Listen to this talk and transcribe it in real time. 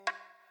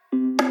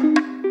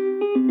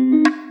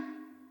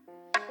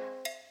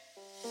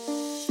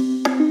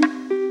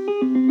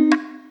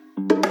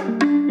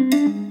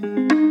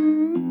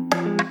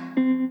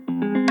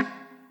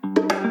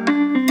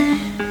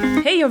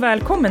och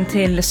välkommen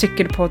till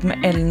Cykelpodd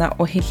med Elna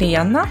och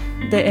Helena.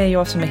 Det är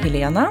jag som är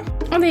Helena.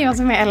 Och det är jag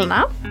som är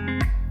Elna.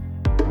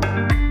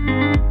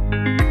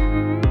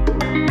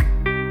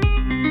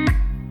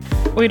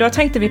 Och idag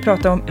tänkte vi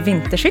prata om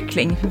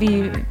vintercykling.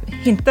 Vi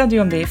hintade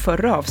ju om det i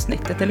förra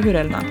avsnittet, eller hur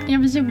Elna? Ja,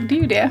 vi gjorde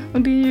ju det.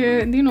 Och det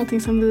är ju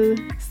någonting som vi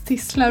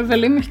sysslar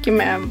väldigt mycket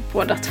med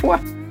båda två.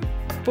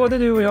 Både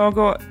du och jag,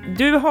 och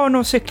du har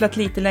nog cyklat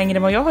lite längre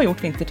än vad jag har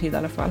gjort vintertid i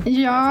alla fall.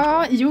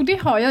 Ja, jo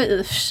det har jag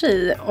i och för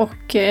sig.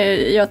 Och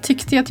jag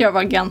tyckte att jag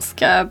var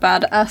ganska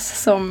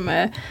badass som...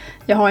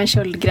 Jag har en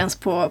köldgräns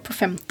på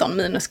 15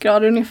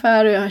 minusgrader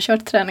ungefär och jag har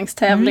kört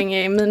träningstävling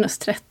i minus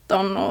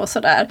 13 och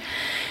sådär.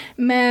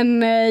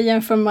 Men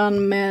jämför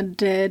man med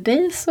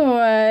dig så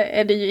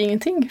är det ju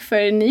ingenting,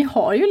 för ni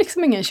har ju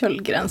liksom ingen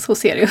köldgräns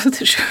hos er i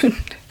Östersund.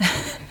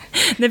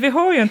 Nej, vi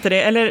har ju inte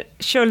det. Eller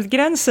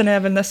köldgränsen är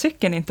väl när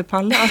cykeln inte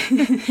pallar.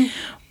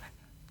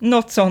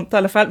 Något sånt i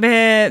alla fall.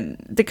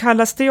 Det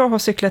kallaste jag har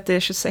cyklat är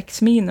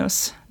 26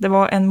 minus. Det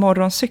var en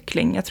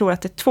morgoncykling. Jag tror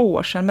att det är 2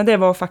 år sedan. Men det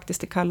var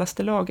faktiskt det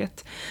kallaste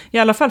laget. I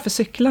alla fall för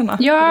cyklarna.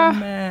 Ja,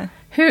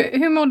 för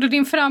hur mådde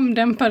din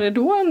framdämpare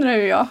då, undrar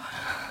jag?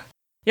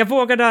 Jag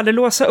vågade aldrig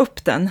låsa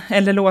upp den.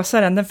 Eller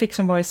låsa den. Den fick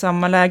som var i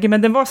samma läge.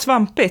 Men den var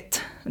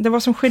svampigt. Det var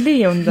som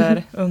gelé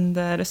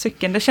under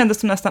cykeln. Det kändes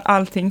som nästan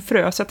allting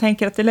frös. Jag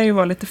tänker att det lär ju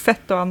vara lite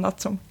fett och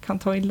annat som kan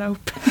ta illa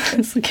upp.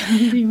 Så kan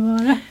det ju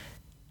vara.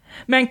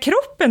 Men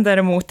kroppen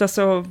däremot,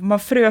 alltså man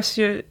frös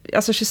ju,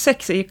 alltså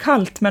 26 är ju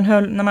kallt, men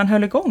när man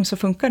höll igång så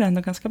funkar det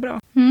ändå ganska bra.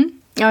 Mm.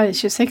 Ja,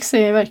 26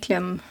 är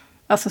verkligen,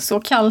 alltså så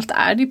kallt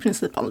är det i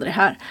princip aldrig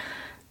här.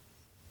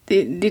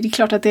 Det är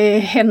klart att det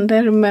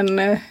händer,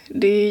 men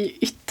det är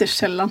ytterst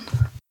sällan.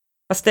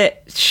 Fast det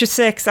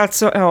 26,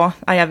 alltså, ja,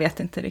 jag vet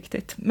inte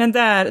riktigt. Men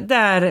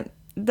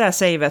där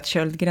säger vi att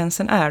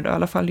köldgränsen är då, i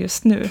alla fall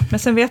just nu. Men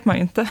sen vet man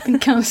ju inte. Den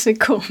kanske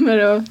kommer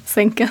att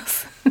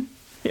sänkas.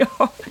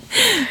 Ja,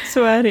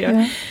 så är det ju.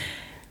 Ja.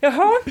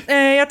 Jaha,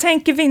 jag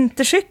tänker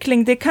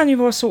vintercykling, det kan ju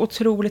vara så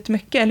otroligt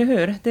mycket, eller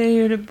hur? Det är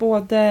ju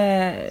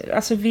både,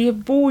 alltså vi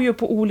bor ju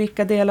på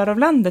olika delar av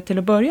landet till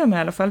att börja med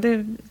i alla fall,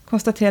 det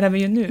konstaterar vi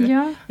ju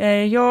nu. Ja.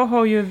 Jag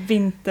har ju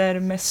vinter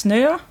med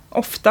snö,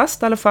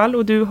 oftast i alla fall,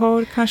 och du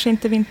har kanske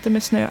inte vinter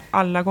med snö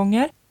alla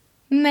gånger.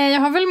 Nej,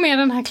 jag har väl mer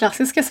den här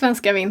klassiska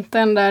svenska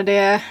vintern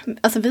där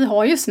alltså vi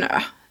har ju snö,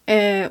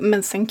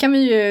 men sen kan vi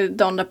ju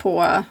danda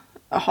på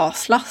ha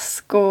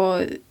slask,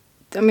 och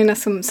jag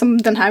menar som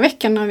den här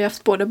veckan har vi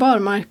haft både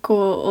barmark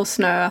och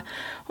snö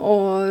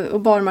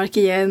och barmark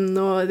igen,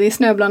 och det är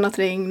snöblandat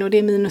regn och det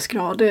är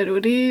minusgrader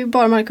och det är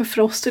barmark och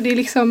frost, och det är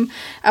liksom,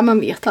 ja, man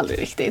vet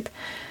aldrig riktigt.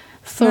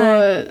 Så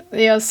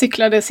jag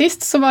cyklade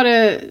sist så var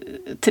det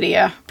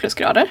 3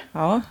 plusgrader.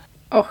 Ja.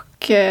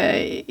 Och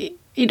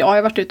idag har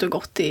jag varit ute och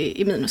gått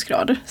i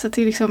minusgrader, så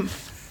det är liksom,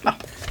 ja,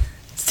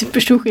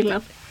 superstor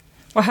skillnad.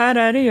 Och här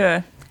är det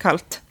ju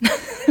kallt.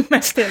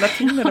 Mest hela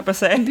tiden, på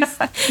sig.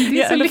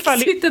 Det är så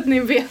lyxigt att ni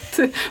vet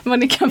vad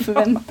ni kan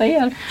förvänta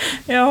er.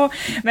 Ja,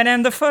 men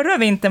ändå förra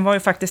vintern var ju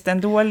faktiskt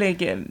en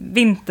dålig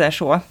vinter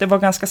så. Det var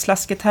ganska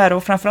slaskigt här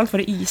och framförallt var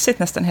det isigt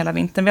nästan hela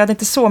vintern. Vi hade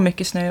inte så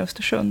mycket snö i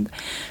Östersund.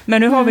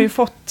 Men nu har vi ju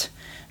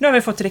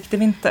fått riktig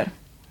vinter.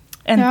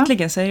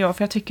 Äntligen, säger jag,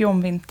 för jag tycker ju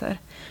om vinter.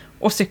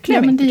 Och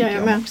cykla vinter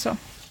tycker jag också.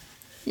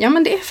 Ja,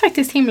 men det är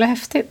faktiskt himla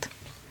häftigt.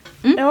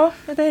 Mm. Ja,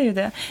 det är ju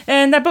det.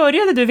 När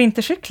började du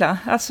vintercykla?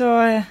 Alltså,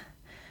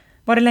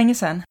 var det länge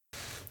sedan?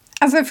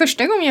 Alltså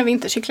första gången jag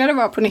vintercyklade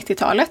var på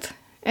 90-talet.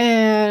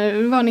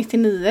 Det var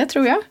 99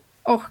 tror jag.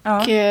 Och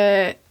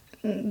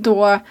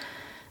då,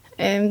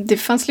 det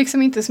fanns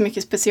liksom inte så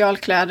mycket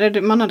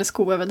specialkläder. Man hade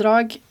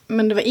skoöverdrag.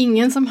 Men det var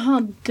ingen som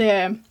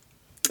hade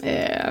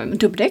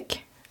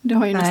dubbdäck. Det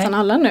har ju nästan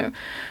alla nu.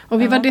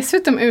 Och vi var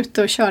dessutom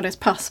ute och körde ett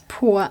pass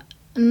på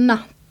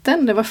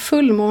natten. Det var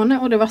fullmåne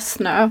och det var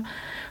snö.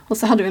 Och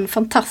så hade vi en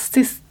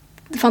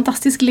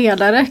fantastisk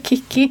ledare,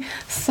 Kiki,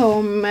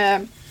 som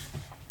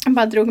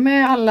bara drog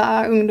med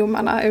alla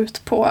ungdomarna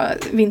ut på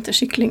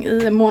vintercykling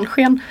i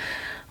månsken.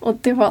 Och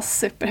det var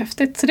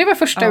superhäftigt. Så det var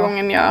första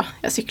gången jag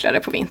cyklade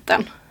på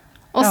vintern.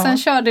 Och sen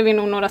körde vi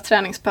nog några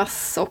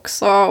träningspass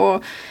också.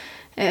 Och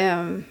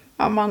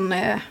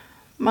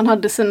man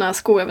hade sina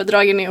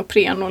skoöverdrag i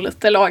neopren och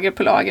lite lager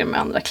på lager med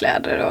andra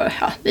kläder.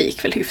 Och det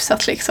gick väl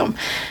hyfsat liksom.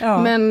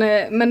 Ja.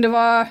 Men det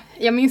var,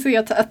 jag minns ju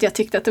att jag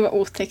tyckte att det var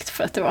otäckt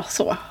för att det var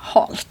så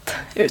halt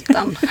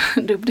utan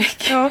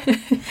dubbdäck. Ja.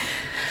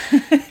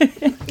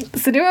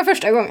 Så det var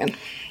första gången.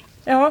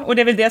 Ja, och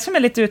det är väl det som är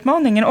lite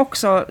utmaningen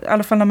också, i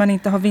alla fall när man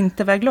inte har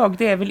vinterväglag,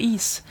 det är väl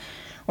is.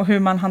 Och hur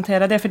man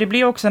hanterar det, för det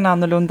blir också en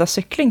annorlunda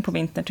cykling på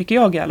vintern tycker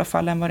jag i alla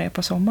fall än vad det är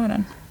på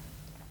sommaren.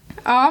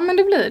 Ja, men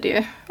det blir det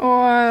ju.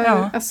 Och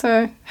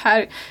alltså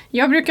här,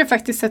 jag brukar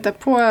faktiskt sätta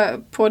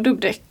på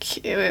dubbdäck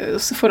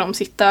så får de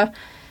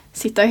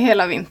sitta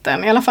hela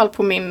vintern. I alla fall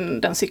på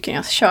den cykeln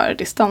jag kör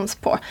distans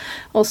på.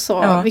 Och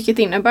så, vilket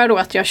innebär då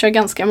att jag kör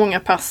ganska många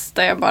pass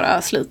där jag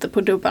bara sliter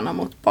på dubbarna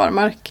mot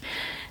barmark.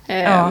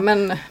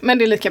 Men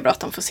det är lika bra att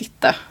de får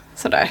sitta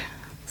sådär.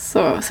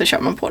 Så kör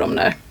man på dem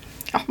där.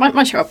 Ja,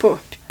 man kör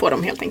på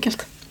dem helt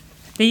enkelt.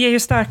 Det ger ju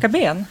starka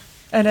ben.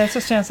 Eller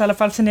så känns i alla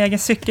fall sin egen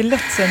cykel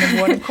lätt sen när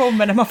våren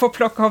kommer, när man får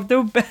plocka av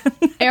dubben.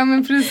 Ja,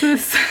 men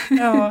precis.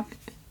 Ja,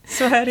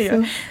 så är det ju.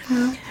 Så,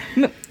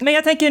 ja. Men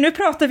jag tänker, nu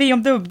pratar vi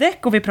om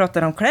dubbdäck och vi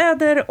pratar om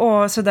kläder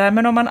och sådär.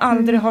 Men om man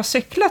aldrig har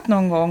cyklat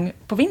någon gång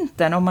på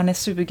vintern, om man är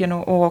sugen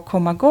att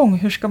komma igång,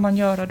 hur ska man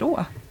göra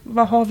då?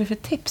 Vad har vi för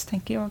tips,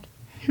 tänker jag?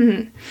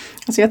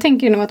 Alltså jag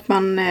tänker nog att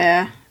man,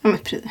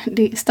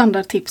 det är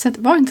standardtipset,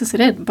 var inte så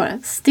rädd, bara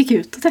stick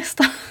ut och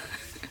testa.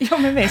 Ja,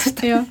 men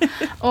visst. Ja.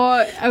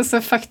 Och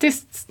alltså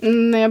faktiskt,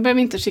 när jag började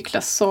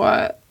vintercykla så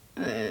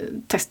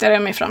testade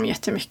jag mig fram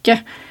jättemycket.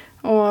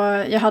 Och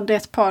jag hade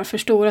ett par för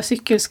stora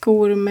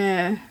cykelskor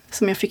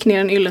som jag fick ner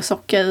en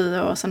yllesocka i,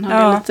 och sen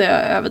hade jag lite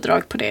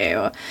överdrag på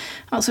det.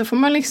 Och så får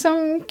man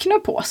liksom knå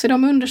på sig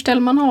de underställ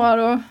man har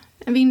och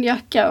en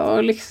vindjacka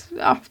och liksom,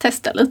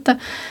 testa lite.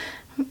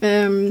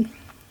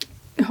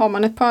 Har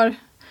man ett par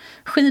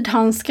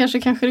skidhandskar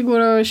så kanske det går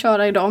att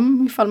köra i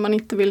dem ifall man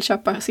inte vill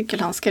köpa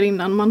cykelhandskar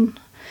innan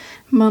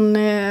man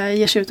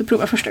ger sig ut och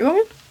provar första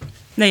gången.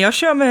 Nej, jag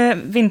kör med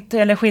vinter-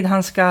 eller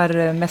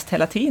skidhandskar mest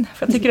hela tiden.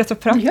 För jag tycker det är så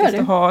praktiskt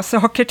att ha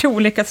saker till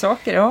olika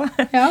saker.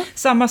 Ja.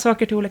 Samma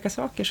saker till olika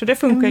saker. Så det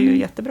funkar ju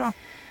jättebra.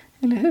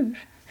 Eller hur?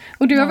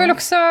 Och du har väl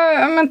också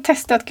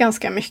testat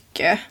ganska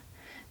mycket.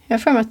 Jag har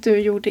för mig att du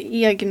gjorde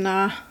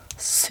egna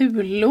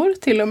sulor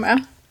till och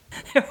med.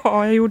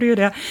 Ja, jag gjorde ju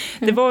det.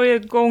 Det var ju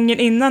gången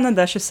innan den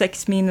där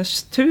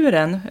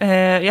 26-minus-turen.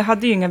 Jag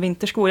hade ju inga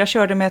vinterskor. Jag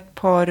körde med ett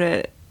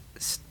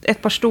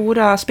par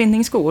stora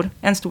spinningsskor,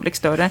 en storlek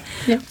större.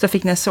 Ja. Så jag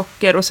fick en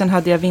socker och sen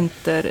hade jag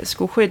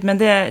vinterskoskydd. Men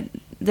det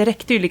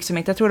räckte ju liksom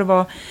inte. Jag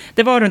tror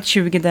det var runt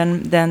 20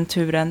 den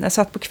turen. Jag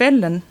satt på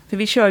kvällen, för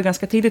vi kör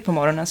ganska tidigt på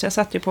morgonen. Så jag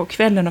satt ju på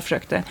kvällen och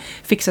försökte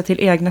fixa till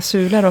egna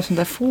sulor och sån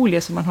där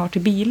folie som man har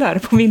till bilar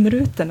på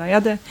vindrutorna. Jag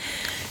hade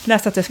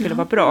läst att det skulle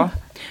vara bra.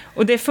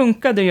 Och det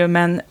funkade ju,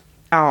 men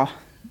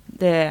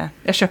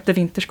jag köpte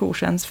vinterskor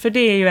sen. För det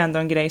är ju ändå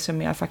en grej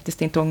som jag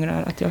faktiskt inte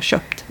ångrar att jag har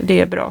köpt.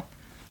 Det är bra.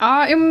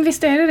 Ja, men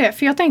visst är det.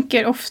 För jag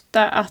tänker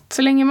ofta att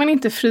så länge man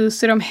inte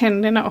fryser om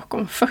händerna och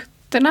om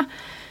fötterna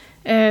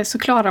så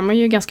klarar man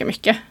ju ganska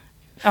mycket.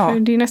 För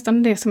det är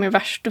nästan det som är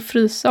värst att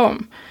frysa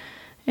om.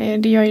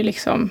 Det gör ju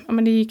liksom,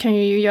 det kan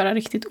ju göra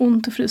riktigt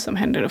ont att frysa om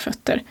händer och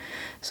fötter.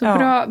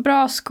 Så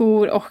bra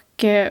skor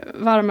och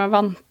varma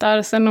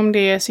vantar. Sen om det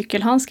är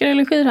cykelhandskar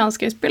eller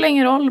skidhandskar spelar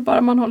ingen roll,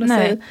 bara man håller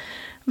sig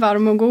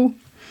varm och god.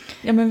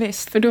 Ja, men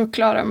visst. För då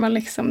klarar man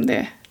liksom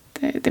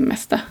det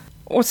mesta.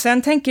 Och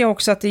sen tänker jag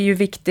också att det är ju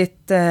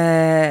viktigt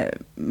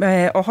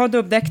att ha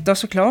dubbdäck då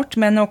såklart.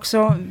 Men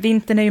också,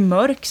 vintern är ju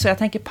mörk, så jag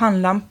tänker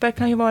pannlampor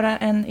kan ju vara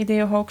en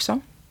idé att ha också.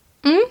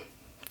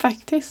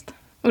 Faktiskt.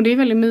 Och det är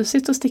väldigt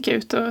mysigt att sticka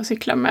ut och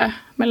cykla med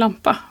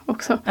lampa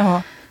också.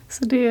 Ja.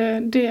 Så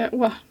det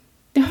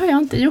har jag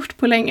inte gjort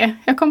på länge.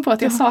 Jag kom på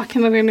att jag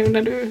saknade det nu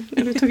när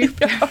du tog upp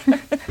det.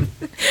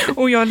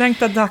 Och jag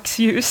längtar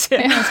dagsljus.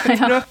 Jag är ganska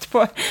trött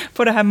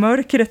på det här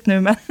mörkret nu.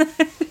 Men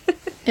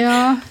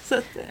ja, så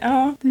att,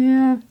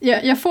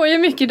 jag får ju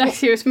mycket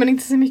dagsljus men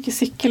inte så mycket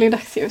cykel i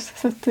dagsljus.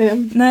 Så att,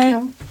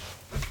 nej,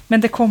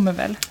 men det kommer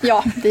väl.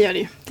 Ja, det gör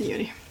det.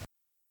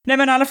 Nej,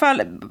 men i alla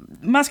fall,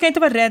 man ska inte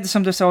vara rädd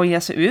som du sa att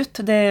ge sig ut.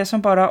 Det är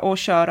som bara att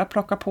köra,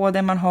 plocka på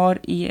det man har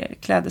i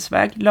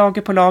klädesväg.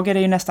 Lager på lager är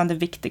ju nästan det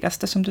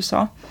viktigaste som du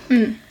sa.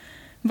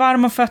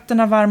 Varm om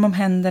fötterna, varm om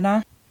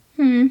händerna.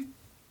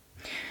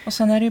 Och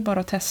sen är det ju bara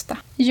att testa.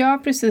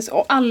 Ja, precis.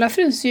 Och alla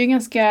fryser ju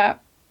ganska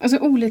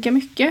olika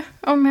mycket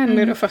om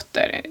händer och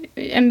fötter.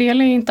 En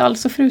del är inte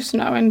alls så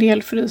frusna och en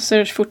del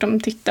fryser så fort de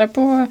tittar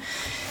på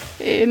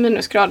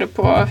minusgrader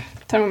på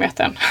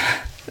termometern.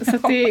 Så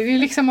att det är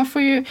liksom,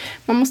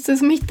 man måste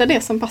hitta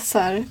det som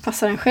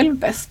passar en själv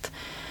bäst.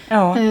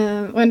 Ja.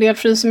 Och en del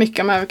fryser mycket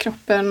om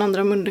överkroppen,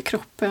 andra om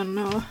underkroppen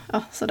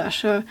och sådär.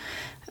 Så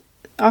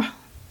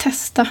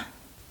testa.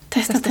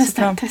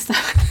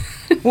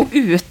 Och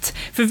ut.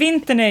 För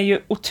vintern är ju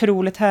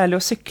otroligt härlig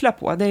att cykla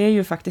på. Det är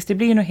ju faktiskt, det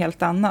blir något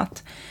helt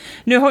annat.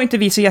 Nu har inte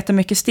vi så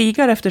jättemycket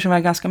stigar eftersom det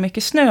är ganska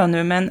mycket snö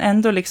nu. Men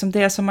ändå liksom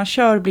det som man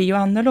kör blir ju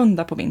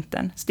annorlunda på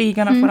vintern.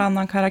 Stigarna får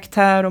annan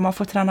karaktär och man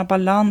får träna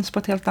balans på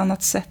ett helt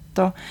annat sätt.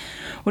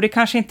 Och det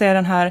kanske inte är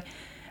den här, i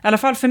alla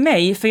fall för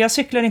mig, för jag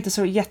cyklar inte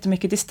så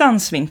jättemycket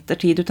distans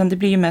vintertid. Utan det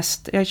blir ju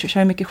mest, jag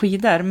kör mycket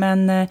skidor.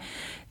 Men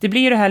det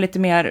blir ju det här lite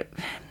mer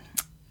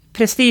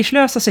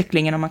prestigelösa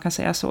cyklingen, om man kan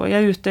säga så. Jag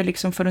är ute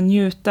liksom för att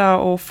njuta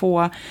och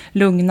få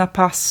lugna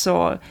pass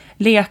och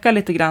leka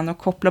lite grann och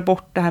koppla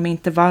bort det här med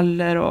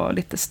intervaller och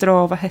lite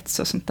strava hets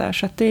och sånt där.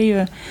 Så att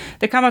det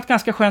kan vara ett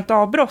ganska skönt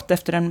avbrott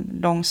efter en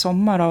lång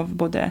sommar av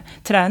både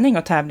träning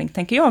och tävling,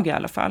 tänker jag i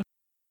alla fall.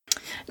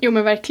 Jo,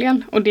 men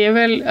verkligen. Och det är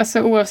väl,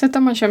 oavsett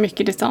om man kör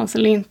mycket distans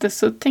eller inte,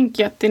 så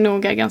tänker jag att det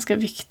nog är ganska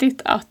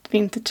viktigt att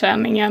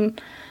vinterträningen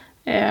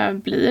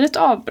blir ett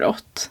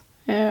avbrott.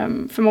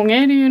 För många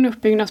är det ju en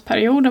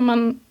uppbyggnadsperiod där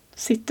man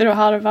sitter och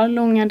harvar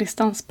långa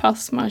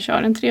distanspass. Man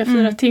kör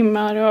 3-4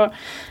 timmar och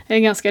är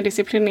ganska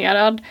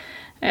disciplinerad.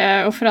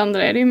 Och för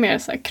andra är det ju mer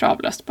så här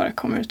kravlöst bara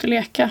komma ut och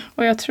leka.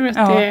 Och jag tror att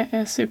det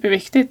är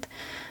superviktigt.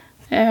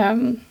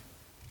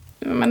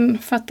 Men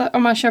för att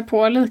om man kör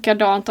på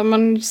likadant, om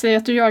man säger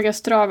att du jagar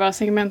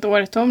Strava-segment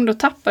året om, då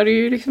tappar du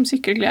ju liksom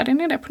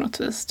cykelglädjen i det på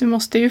något vis. Du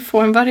måste ju få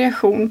en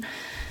variation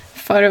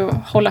för att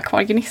hålla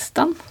kvar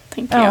gnistan,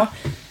 tänker jag.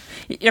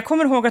 Jag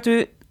kommer ihåg att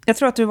jag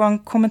tror att det var en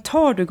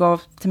kommentar du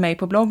gav till mig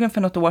på bloggen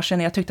för något år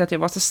sedan. Jag tyckte att jag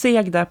var så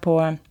seg där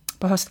på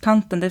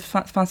höstkanten. Det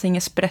fanns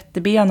ingen sprätt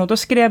i ben. Och då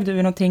skrev du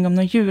någonting om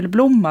någon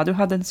julblomma. Du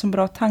hade en så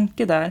bra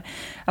tanke där.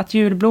 Att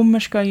julblommor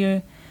ska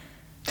ju...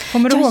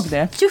 Kommer du ihåg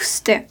det?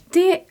 Just det.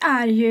 Det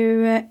är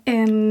ju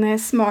en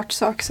smart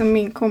sak som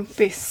min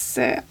kompis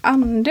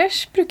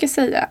Anders brukar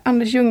säga.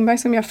 Anders Ljungberg,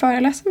 som jag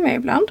föreläser med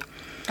ibland.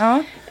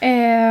 Ja.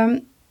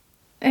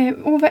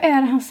 Och vad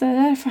är det han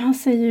säger? För han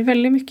säger ju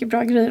väldigt mycket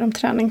bra grejer om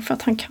träning, för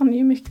att han kan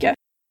ju mycket.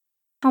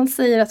 Han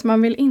säger att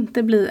man vill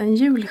inte bli en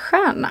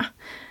julstjärna.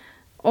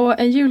 Och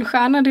en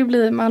julstjärna, det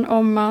blir man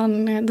om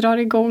man drar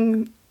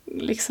igång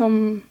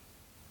liksom,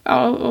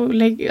 och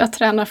att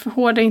träna för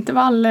hårda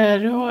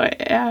intervaller och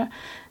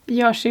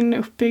gör sin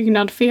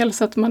uppbyggnad fel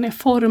så att man är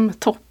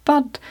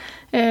formtoppad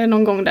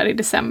någon gång där i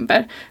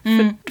december.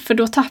 För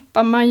då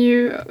tappar man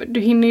ju,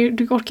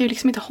 du orkar ju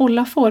liksom inte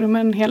hålla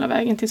formen hela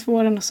vägen till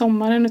våren och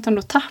sommaren, utan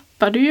då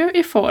tappar du ju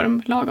i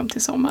form lagom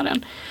till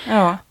sommaren.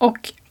 Ja.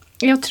 Och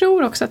jag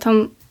tror också att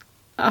han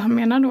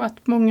menar då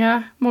att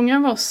många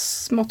av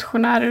oss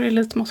motionärer,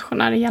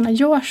 elitmotionärer, gärna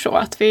gör så.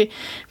 Att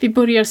vi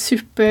börjar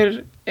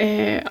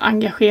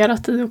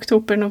engagerat i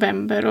oktober,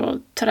 november och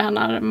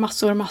tränar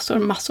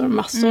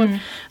massor.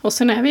 Och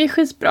sen är vi i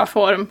skitbra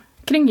form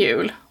kring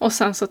jul. Och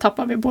sen så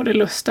tappar vi både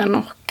lusten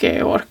och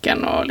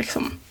orken och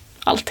liksom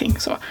allting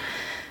så.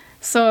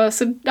 Så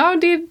ja,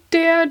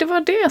 det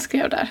var det jag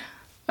skrev där.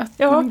 Att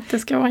man inte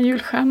ska vara en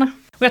julstjärna.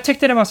 Och jag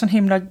tyckte det var en sån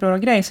himla bra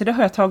grej, så det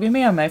har jag tagit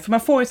med mig. För man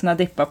får ju såna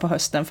dippar på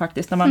hösten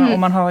faktiskt. När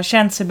om man har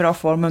känt sig i bra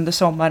form under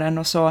sommaren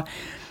och så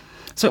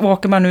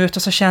åker man ut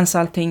och så känns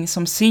allting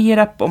som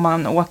sirap och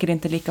man åker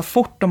inte lika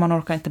fort och man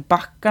orkar inte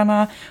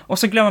backarna. Och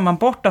så glömmer man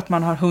bort att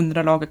man har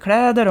 100 lager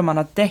kläder och man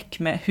har däck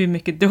med hur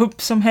mycket dubb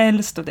som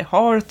helst och det är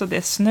halt och det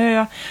är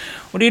snö.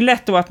 Och det är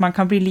lätt då att man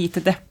kan bli lite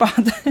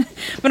deppad.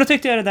 Men då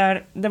tyckte jag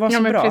det var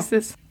så bra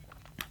precis.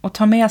 Att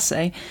ta med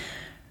sig.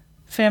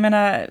 För jag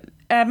menar,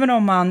 även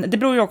om det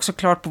beror ju också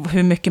klart på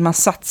hur mycket man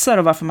satsar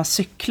och varför man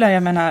cyklar.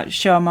 Jag menar,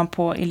 kör man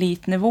på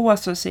elitnivå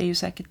så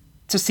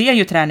ser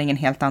ju träningen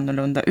helt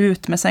annorlunda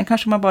ut. Men sen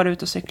kanske man bara är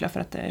ute och cyklar för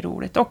att det är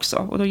roligt också.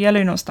 Och då gäller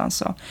det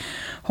någonstans att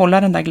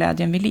hålla den där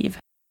glädjen vid liv.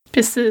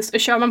 Precis, och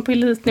kör man på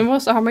elitnivå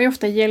så har man ju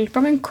ofta hjälp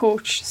av en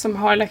coach som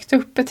har lagt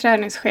upp ett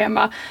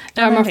träningsschema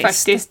där man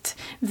faktiskt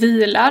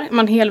vilar.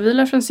 Man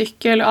helvilar från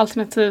cykel och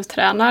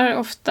alternativtränar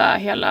ofta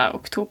hela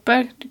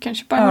oktober. Du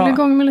kanske bara håller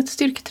igång med lite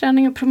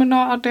styrketräning och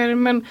promenader,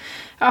 men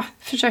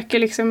försöker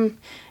liksom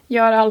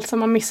göra allt som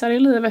man missar i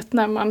livet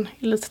när man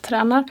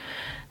elittränar.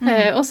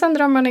 Och sen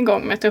drar man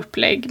igång med ett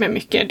upplägg med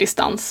mycket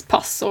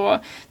distanspass och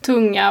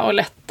tunga och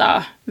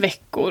lätta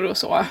veckor och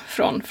så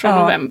från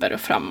november och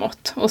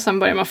framåt. Och sen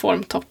börjar man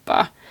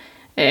formtoppa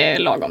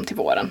lagom till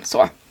våren.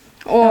 Så.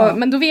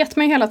 Men då vet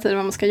man ju hela tiden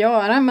vad man ska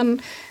göra.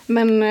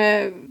 Men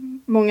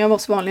många av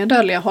oss vanliga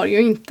dödliga har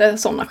ju inte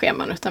sådana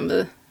scheman, utan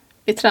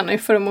vi tränar ju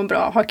för att må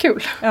bra och ha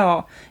kul.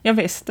 Ja,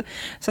 visst.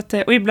 Så att,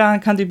 och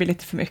ibland kan det ju bli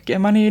lite för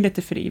mycket. Man är ju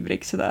lite för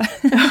ivrig sådär.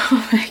 Ja,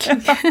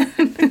 verkligen.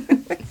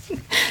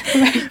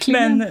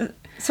 Verkligen. Men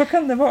så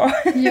kan det vara.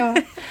 Ja,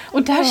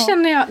 och där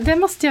känner jag, det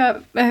måste jag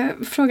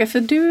fråga, för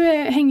du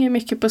hänger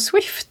mycket på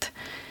Swift.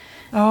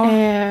 Ja.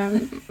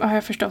 Har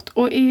jag förstått.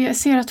 Och jag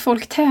ser att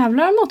folk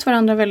tävlar mot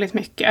varandra väldigt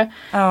mycket.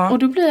 Ja. Och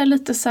då blir jag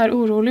lite så här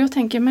orolig och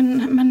tänker,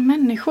 men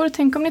människor,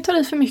 tänk om ni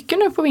tar i för mycket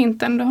nu på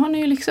vintern, då har ni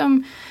ju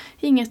liksom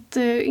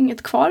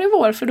inget kvar i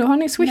vår, för då har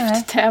ni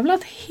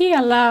Swift-tävlat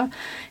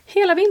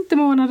hela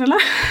vintermånaderna.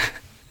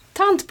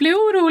 Tant blir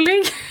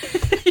orolig.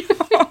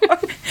 Ja.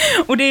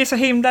 Och det är så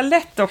himla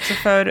lätt också,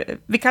 för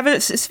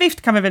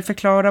Swift kan vi väl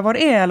förklara vad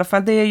det är i alla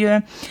fall. Det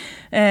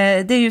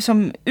är ju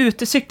som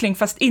utecykling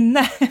fast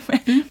inne.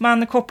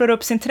 Man kopplar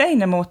upp sin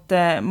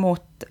trainer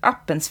mot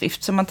appen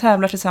Swift, så man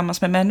tävlar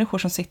tillsammans med människor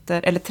som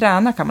sitter, eller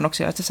tränar kan man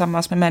också göra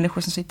tillsammans med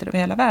människor som sitter över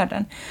hela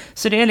världen.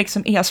 Så det är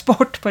liksom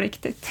e-sport på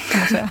riktigt, kan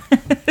man säga.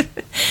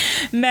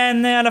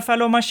 Men i alla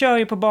fall, om man kör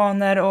ju på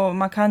banor och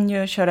man kan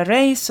ju köra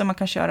race och man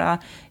kan köra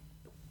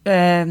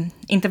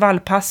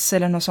intervallpass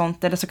eller något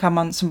sånt, eller så kan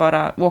man som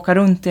bara åka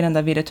runt i den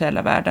där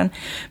virtuella världen.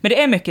 Men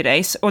det är mycket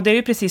race, och det är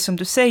ju precis som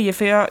du säger,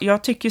 för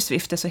jag tycker ju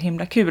Swift är så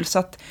himla kul, så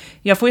att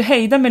jag får ju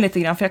hejda mig lite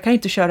grann, för jag kan ju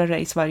inte köra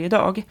race varje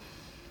dag.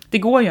 Det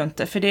går ju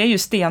inte, för det är ju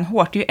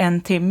stenhårt, det är ju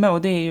 1 timme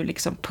och det är ju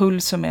liksom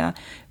puls som är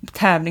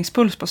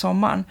tävlingspuls på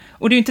sommaren.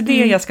 Och det är ju inte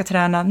det jag ska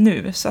träna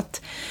nu, så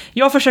att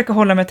jag försöker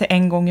hålla mig till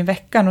 1 gång i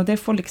veckan och det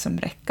får liksom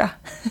räcka.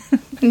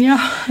 Ja,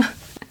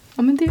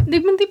 men det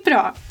är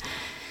bra.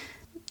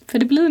 För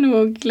det blir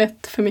nog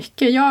lätt för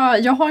mycket.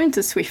 Jag har ju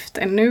inte Swift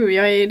ännu.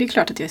 Det är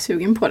klart att jag är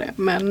sugen på det.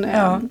 Men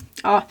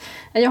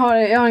jag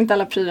har inte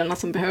alla prylarna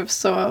som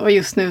behövs. Och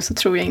just nu så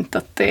tror jag inte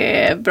att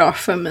det är bra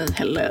för mig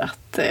heller.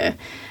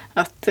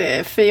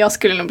 För jag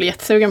skulle nog bli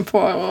jättesugen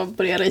på att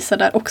börja racea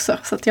där också.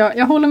 Så att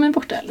jag håller mig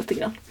borta lite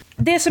grann.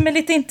 Det som är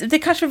lite, det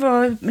kanske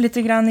var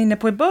lite grann inne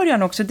på i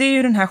början också, det är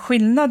ju den här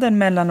skillnaden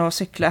mellan att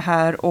cykla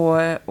här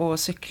och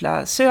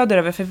cykla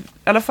söderöver. För i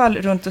alla fall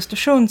runt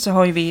Östersund så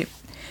har ju vi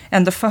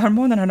ändå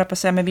förmånen, höll jag på att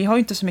säga, men vi har ju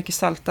inte så mycket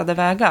saltade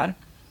vägar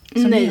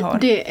som ni har.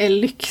 Det är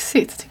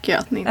lyxigt tycker jag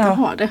att ni inte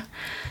har det.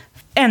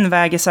 En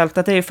väg är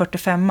saltad, det är ju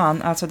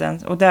 45an, alltså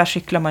den, och där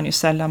cyklar man ju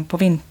sällan på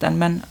vintern,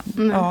 men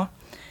ja.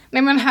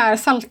 Nej, men här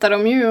saltar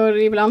de ju, och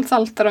ibland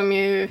saltar de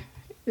ju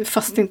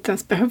fast det inte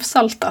ens behövs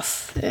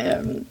saltas.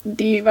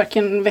 Det är ju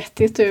varken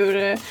vettigt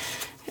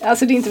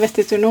alltså det är inte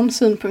vettigt ur någon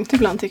synpunkt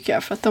ibland tycker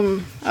jag, för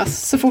att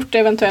så fort det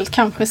eventuellt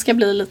kanske ska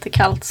bli lite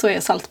kallt så är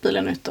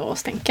saltbilen ute och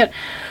stänker.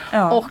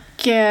 Ja.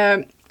 Och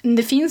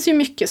det finns ju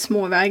mycket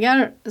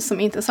småvägar som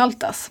inte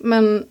saltas,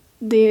 men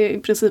det är i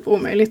princip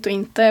omöjligt att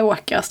inte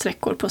åka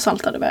sträckor på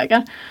saltade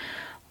vägar.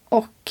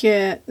 Och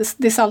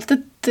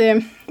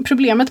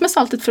problemet med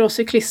saltet för oss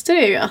cyklister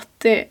är ju att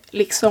det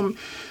liksom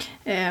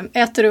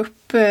äter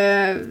upp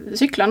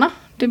cyklarna.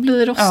 Det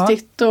blir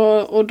rostigt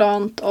och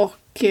dant,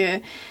 och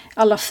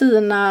alla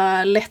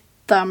fina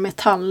lätta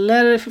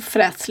metaller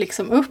fräts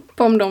liksom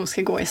upp om de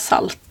ska gå i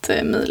salt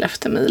mil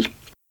efter mil.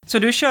 Så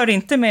du kör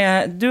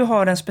inte du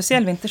har en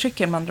speciell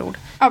vintercykel med andra ord?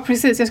 Ja,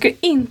 precis. Jag skulle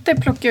inte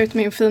plocka ut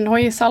min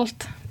finhoj i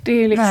salt. Det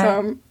är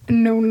liksom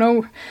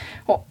no.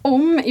 Och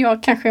om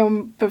jag kanske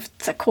har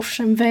behövt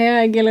korsa en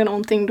väg eller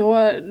någonting, då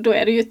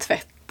är det ju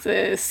tvätt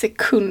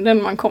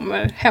sekunden man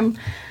kommer hem.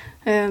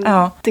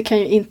 Det kan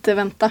ju inte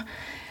vänta.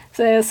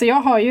 Så jag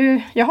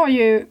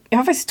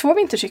har faktiskt 2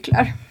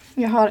 vintercyklar.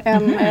 Jag har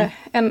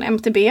en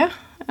MTB,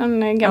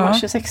 en gammal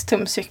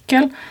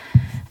 26-tumscykel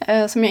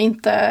som jag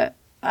inte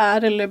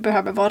är eller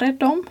behöver vara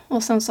rädd om.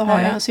 Och sen så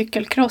har jag en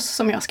cykelcross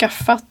som jag har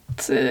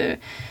skaffat.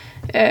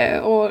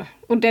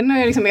 Och den har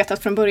jag liksom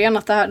vetat från början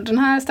att den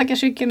här stackars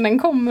cykeln, den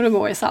kommer att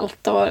gå i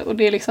salt. Och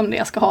det är liksom det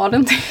jag ska ha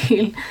den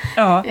till.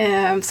 Ja.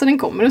 Så den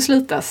kommer att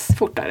slitas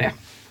fortare.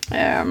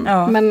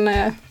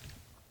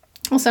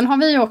 Och sen har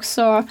vi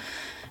också,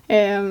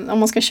 om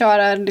man ska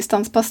köra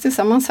distanspass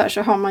tillsammans här,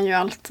 så har man ju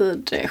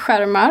alltid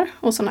skärmar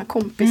och sådana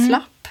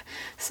kompislapp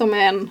som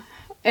är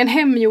en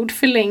hemgjord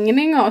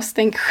förlängning av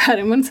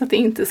stänkskärmen så att det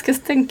inte ska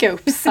stänka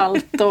upp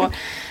salt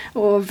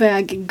och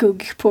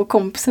väggugg på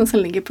kompisen som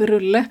ligger på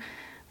rulle.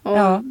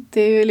 Och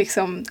det är ju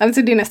liksom,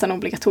 alltså det är nästan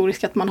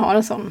obligatoriskt att man har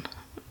en sån.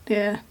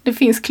 Det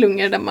finns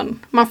klungor där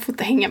man får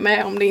inte hänga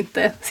med om det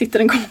inte sitter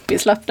en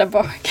kompislapp där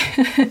bak.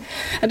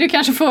 Du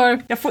kanske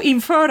får... Jag får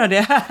införa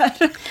det här.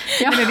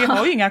 Ja. Men vi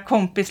har ju inga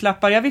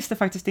kompislappar. Jag visste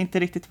faktiskt inte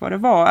riktigt vad det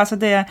var. Alltså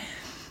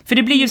för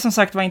det blir ju som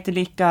sagt var inte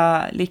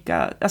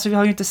lika... Alltså vi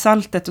har ju inte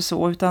saltet och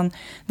så, utan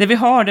det vi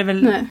har det är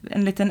väl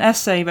en liten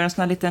essay, en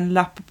sån här liten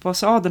lapp på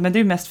sadeln, men det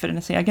är ju mest för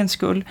den egen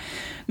skull.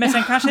 Men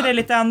sen kanske det är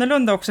lite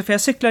annorlunda också, för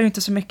jag cyklar ju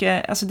inte så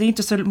mycket, alltså det är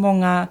inte så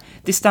många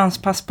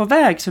distanspass på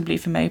väg som blir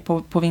för mig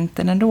på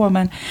vintern ändå,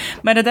 men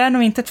det där är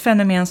nog inte ett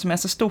fenomen som är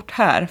så stort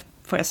här,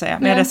 får jag säga,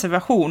 med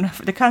reservation.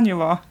 För det kan ju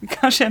vara,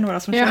 kanske är några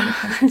som känner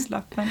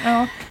kompislappen.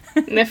 Ja.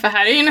 Nej, för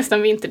här är ju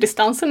nästan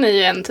vinterdistansen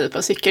i en typ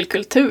av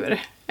cykelkultur.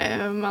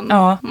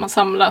 Man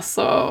samlas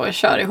och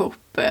kör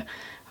ihop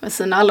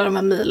alla de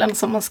här milen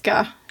som man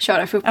ska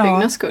köra för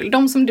uppbyggnads skull.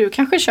 De som du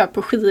kanske kör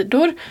på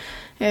skidor,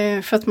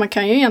 för att man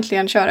kan ju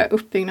egentligen köra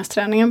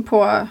uppbyggnadsträningen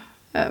på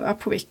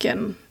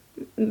vilken,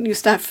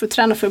 just det här för att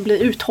träna för att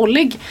bli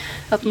uthållig.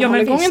 Att man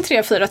håller igång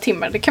 3-4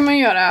 timmar, det kan man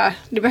ju göra,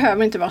 det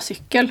behöver inte vara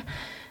cykel.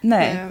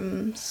 Nej.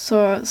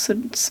 Så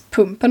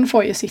pumpen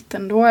får ju sitt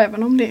ändå,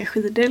 även om det är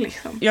skidor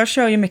liksom. Jag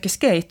kör ju mycket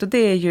skate och det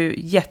är ju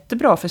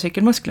jättebra för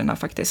cykelmusklerna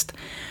faktiskt.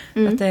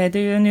 Att det är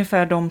ju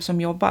ungefär de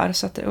som jobbar.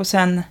 Så och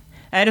sen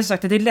är det så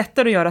sagt att det är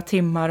lättare att göra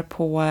timmar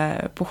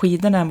på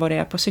skidorna än vad det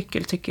är på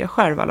cykel, tycker jag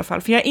själv i alla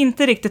fall. För jag är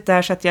inte riktigt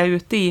där så att jag är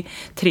ute i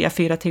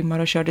 3-4 timmar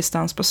och kör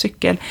distans på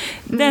cykel.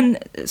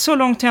 Så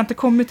långt har jag inte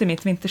kommit i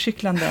mitt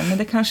vintercyklande, men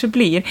det kanske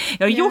blir.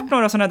 Jag har gjort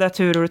några sådana där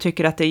turer och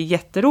tycker att det är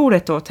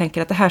jätteroligt och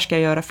tänker att det här ska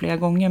jag göra flera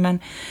gånger.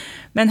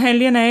 Men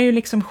helgen är ju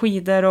liksom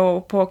skidor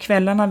och på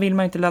kvällarna vill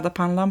man ju inte ladda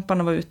pannlampan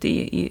och vara ute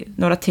i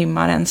några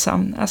timmar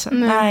ensam. Alltså,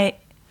 nej.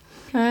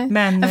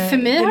 Men för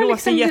mig det har låter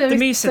liksom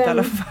jättemysigt i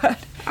alla fall.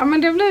 Ja,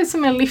 men det blir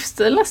som en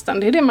livsstil nästan.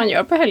 Det är det man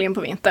gör på helgen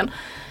på vintern.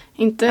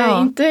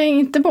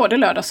 Inte både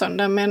lördag och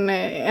söndag, men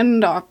en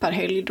dag per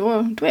helg, då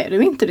är det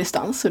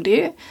vinterdistans. Och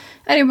det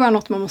är ju bara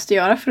något man måste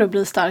göra för att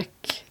bli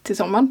stark till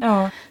sommaren.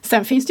 Ja.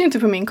 Sen finns det ju inte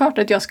på min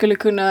karta att jag skulle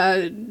kunna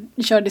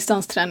köra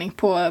distansträning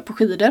på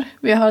skidor.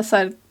 Vi har så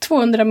här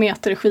 200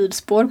 meter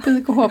skidspår på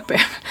IKHP.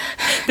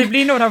 Det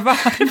blir några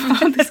varv,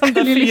 de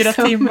där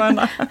 4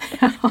 timmarna.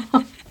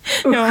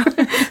 Ja.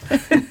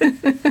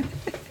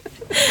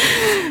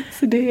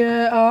 Så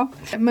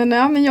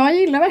men jag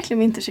gillar verkligen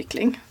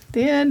vintercykling.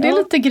 Det är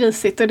lite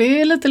grisigt och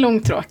det är lite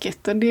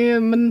långtråkigt och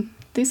men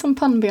det är som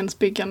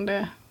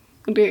pannbensbyggande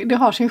och det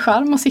har sin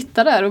charm att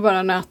sitta där och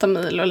bara nöta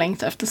mil och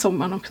längta efter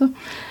sommaren också.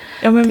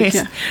 Ja, men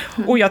visst.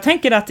 Och jag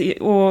tänker att,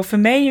 och för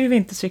mig är ju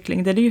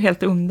vintercykling, det är ju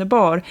helt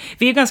underbar.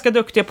 Vi är ganska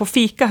duktiga på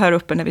fika här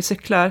uppe när vi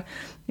cyklar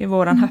i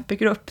våran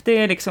happygrupp. Det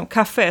är liksom,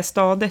 kaffe är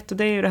stadigt och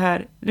det är ju det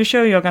här, nu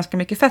kör jag ganska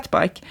mycket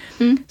fatbike.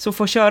 Så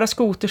får köra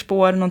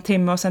skoterspår någon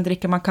timme och sen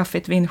dricker man kaffe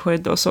i ett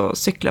vindskydd och så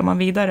cyklar man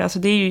vidare. Alltså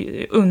det är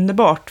ju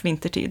underbart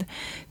vintertid.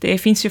 Det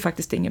finns ju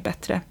faktiskt inget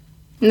bättre.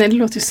 Nej, det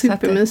låter ju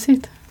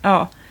supermysigt.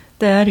 Ja,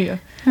 det är det ju.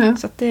 Ja.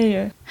 Så att det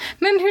är ju...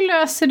 Men hur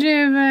löser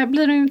du,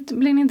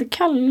 blir ni inte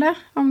kalla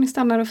om ni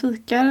stannar och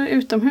fikar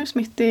utomhus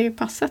mitt i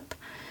passet?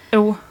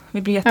 Jo,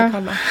 vi blir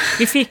jättekalla.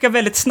 Vi fikar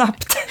väldigt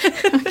snabbt.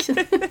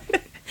 Okay.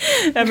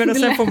 Ja, men och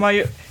sen får man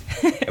ju...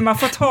 Man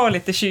får ta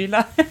lite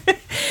kyla.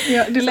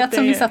 Ja, det lät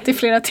som vi satt i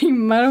flera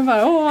timmar och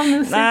bara,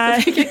 mysigt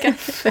att fika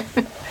kaffe.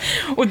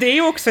 Och det är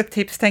ju också ett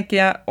tips, tänker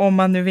jag, om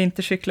man nu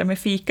vintercyklar med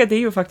fika, det är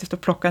ju faktiskt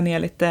att plocka ner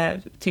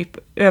lite typ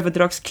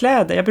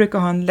överdragskläder. Jag brukar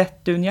ha en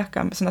lätt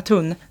dunjacka, sån här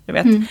tunn, du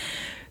vet.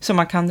 Så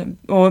man kan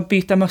och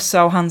byta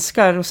mössa och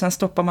handskar och sen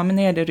stoppar man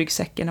ner det i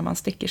ryggsäcken när man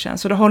sticker sen.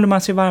 Så då håller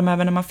man sig varm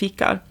även när man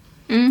fikar.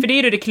 För det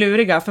är ju det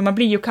kluriga, för man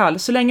blir ju kall.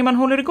 Så länge man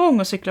håller igång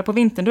och cyklar på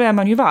vintern, då är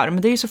man ju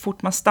varm. Det är ju så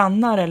fort man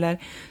stannar eller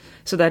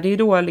sådär, det är ju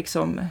då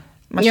liksom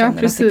man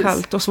känner att det är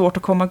kallt och svårt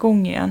att komma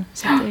igång igen.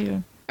 Så det är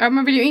ju... Ja,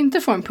 man vill ju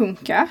inte få en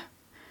punka.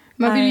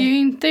 Man vill ju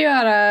inte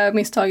göra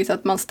misstaget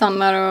att man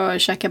stannar och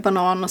käkar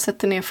banan och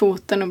sätter ner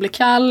foten och blir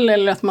kall.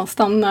 Eller att man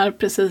stannar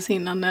precis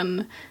innan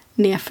en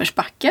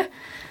nedförsbacke.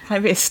 Ja,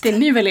 visst. Det är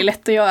ju väldigt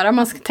lätt att göra.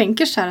 Man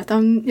tänker så här att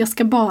jag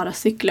ska bara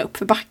cykla upp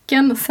för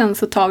backen. Sen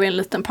så tar vi en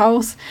liten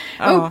paus.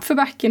 Ja. Upp för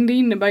backen, det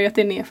innebär ju att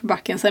det är ner för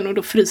backen sen. Och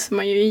då fryser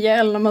man ju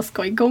ihjäl när man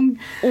ska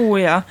igång.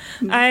 Oh ja.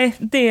 Nej,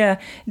 det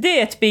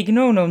är ett big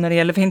no-no när det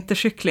gäller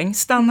vintercykling.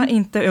 Stanna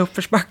inte upp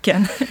för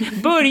backen.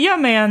 Börja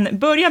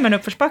med en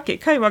uppförsbacke.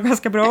 Kan ju vara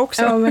ganska bra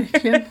också. Ja,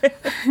 verkligen.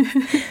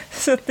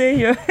 Så det är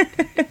ju...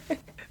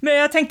 Men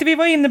jag tänkte, vi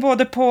var inne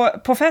både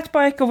på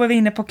fatbike och vi var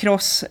inne på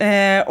cross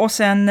och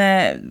sen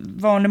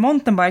vanlig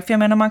mountainbike. För jag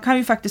menar, man kan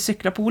ju faktiskt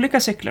cykla på olika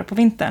cyklar på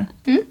vintern.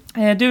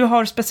 Du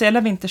har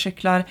speciella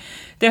vintercyklar.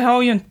 Det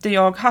har ju inte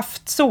jag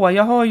haft så.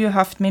 Jag har ju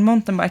haft min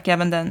mountainbike,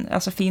 även den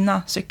alltså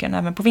fina cykeln,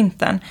 även på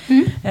vintern.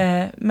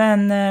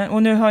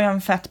 Och nu har jag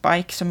en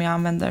fatbike som jag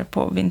använder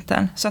på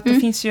vintern. Så att det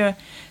finns ju...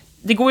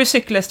 Det går ju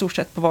cykla i stort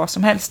sett på vad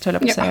som helst, höll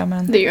jag på att säga.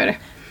 Men... det gör det.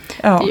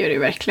 Ja. Det gör det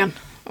verkligen.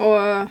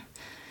 Och...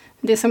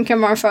 Det som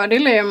kan vara en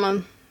fördel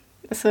är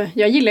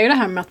jag gillar ju det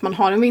här med att man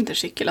har en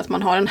vintercykel, att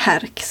man har en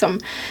härk som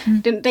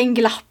den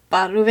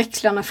glappar och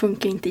växlarna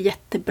funkar inte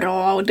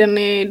jättebra och den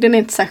är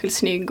inte särskilt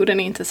snygg och den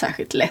är inte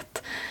särskilt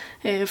lätt.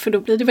 För då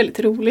blir det väldigt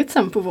roligt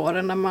sen på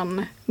våren när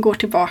man går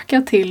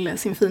tillbaka till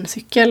sin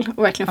fincykel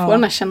och verkligen får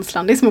den här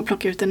känslan. Det är som att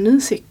plocka ut en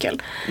ny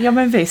cykel. Ja,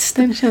 men visst.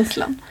 Den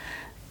känslan.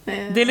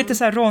 Det är lite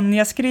så här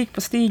Ronja-skrik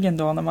på stigen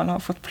då när man har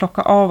fått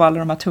plocka av alla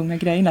de här tunga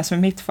grejerna som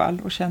i mitt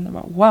fall och känner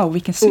bara, wow,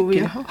 vilken cykel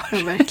jag har.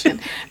 Ja, verkligen.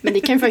 Men det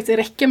kan ju faktiskt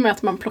räcka med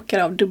att man plockar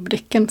av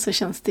dubbdäcken så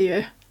känns det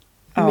ju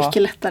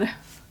mycket lättare.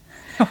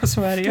 Ja,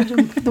 så är det ju.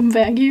 De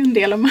väger ju en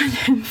del om man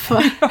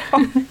jämför. Ja.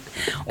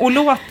 Och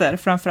låter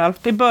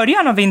framförallt. I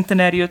början av vintern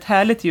är det ju ett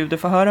härligt ljud att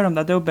få höra de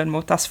där dubben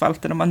mot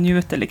asfalten och man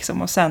njuter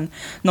liksom. Och sen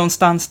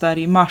någonstans där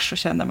i mars så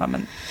känner man,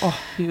 men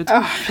ljud.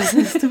 Ja,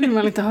 precis. Då vill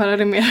man inte höra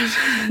det mer.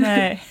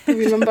 Nej. Då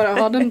vill man bara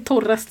ha den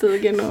torra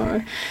stigen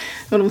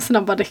och de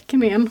snabba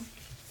däcken igen.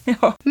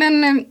 Ja.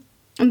 Men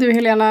du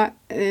Helena,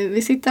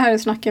 vi sitter här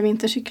och snackar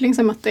vintercykling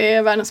som att det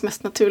är världens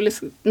mest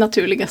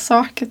naturliga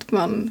sak att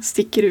man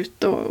sticker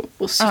ut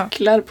och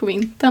cyklar på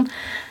vintern.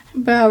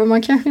 Behöver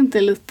man kanske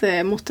inte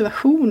lite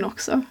motivation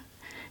också?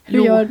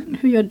 Hur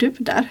gör du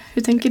där?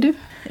 Hur tänker du?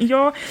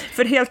 Ja,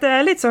 för helt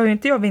ärligt så har ju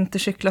inte jag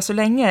vintercyklat så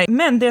länge.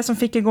 Men det som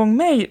fick igång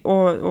mig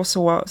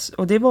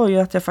och det var ju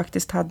att jag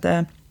faktiskt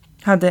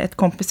hade ett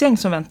kompisgäng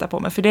som väntade på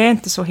mig. För det är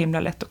inte så himla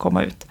lätt att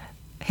komma ut,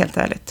 helt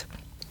ärligt.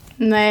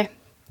 Nej.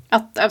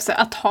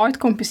 Att ha ett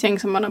kompisgäng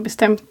som man har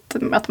bestämt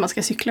att man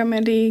ska cykla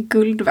med, det är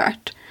guld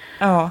värt.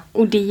 Ja.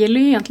 Och det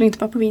gäller ju egentligen inte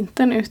bara på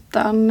vintern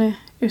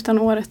utan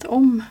året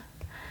om.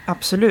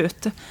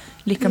 Absolut.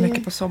 Lika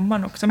mycket på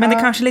sommaren också. Men det är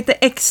kanske lite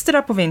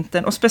extra på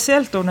vintern. Och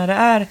speciellt då när det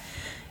är,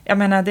 jag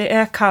menar, det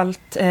är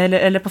kallt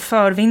eller på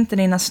förvintern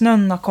innan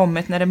snön har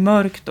kommit, när det är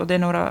mörkt och det är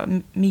några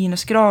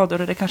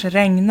minusgrader och det kanske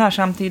regnar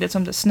samtidigt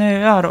som det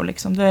snöar och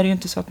liksom, då är det ju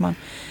inte så att man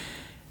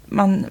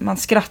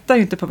skrattar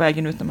ju inte på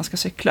vägen ut när man ska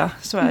cykla.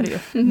 Så är det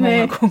ju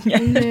många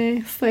gånger.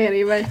 Nej, så är det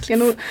ju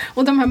verkligen.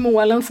 Och de här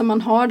målen som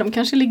man har, de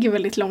kanske ligger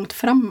väldigt långt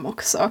fram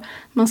också.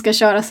 Man ska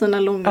köra sina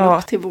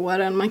långlopp till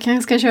våren. Man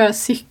kanske ska köra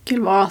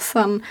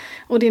cykelvasan.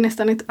 Och det är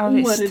nästan ett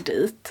år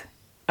dit.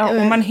 Ja,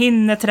 och man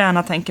hinner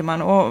träna, tänker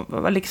man. Och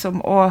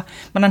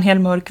man har en hel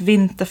mörk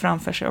vinter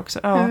framför sig också.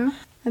 Ja.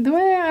 Då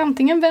är det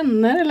antingen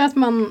vänner eller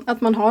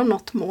att man har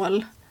något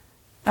mål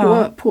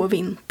på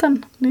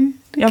vintern.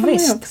 Det kan man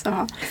ju också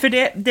ha. För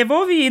det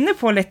var vi inne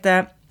på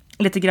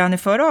lite grann i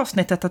förra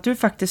avsnittet, att du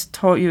faktiskt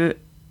har ju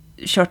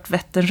kört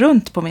Vättern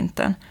runt på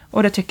vintern.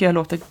 Och det tycker jag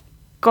låter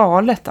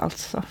galet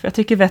alltså. För jag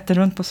tycker Vättern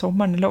runt på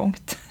sommaren är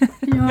långt. Ja.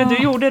 Men du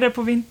gjorde det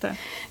på vintern.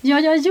 Ja,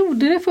 jag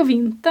gjorde det på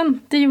vintern.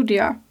 Det gjorde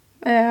jag.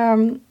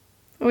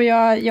 Och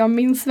jag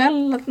minns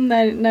väl att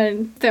när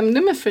jag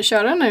bestämde mig för att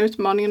köra den här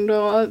utmaningen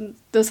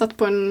då satt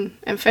på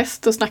en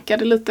fest och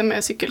snackade lite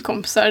med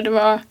cykelkompisar. Det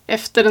var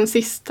efter den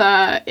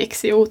sista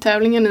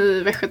XCO-tävlingen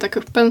i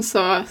Västgötacupen så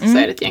är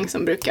det ett gäng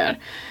som brukar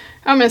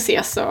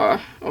ses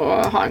och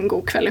ha en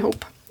god kväll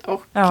ihop.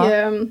 Och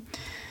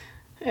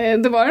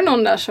då var det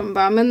någon där som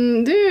bara,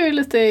 men du är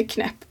lite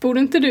knäpp. Borde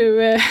inte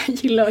du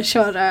gilla att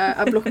köra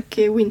Ablock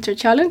Winter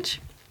Challenge?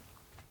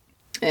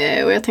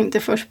 Och jag tänkte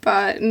först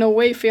bara, no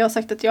way, för jag har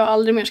sagt att jag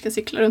aldrig mer ska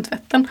cykla runt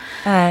Vättern.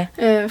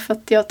 För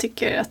att jag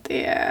tycker att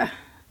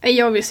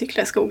jag vill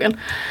cykla i skogen.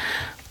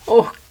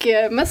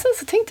 Men sen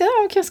så tänkte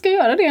jag att jag ska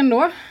göra det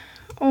ändå.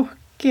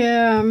 Och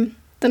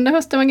den där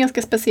hösten var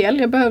ganska speciell.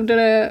 Jag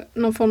behövde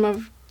någon form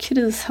av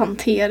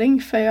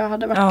krishantering för jag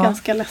hade varit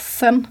ganska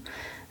ledsen.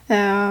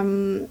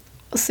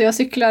 Så jag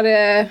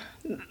cyklade,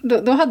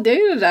 då hade jag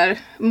ju det där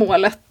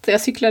målet.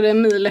 Jag cyklade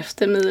mil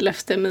efter mil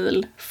efter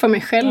mil för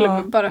mig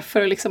själv. Bara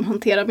för att liksom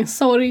hantera min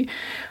sorg.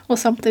 Och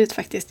samtidigt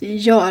faktiskt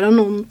göra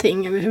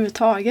någonting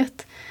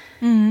överhuvudtaget.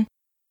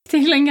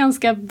 Till en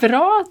ganska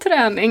bra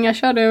träning. Jag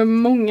körde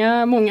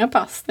många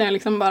pass där jag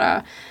liksom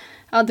bara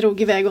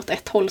drog iväg åt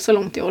ett håll så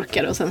långt jag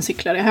orkade och sen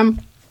cyklade jag hem.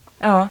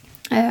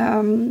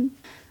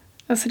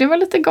 Alltså det var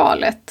lite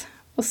galet.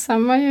 Och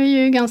sen var jag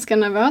ju ganska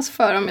nervös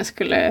för om jag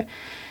skulle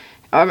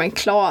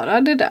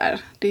klara det där.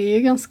 Det är ju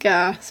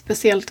ganska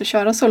speciellt att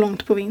köra så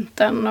långt på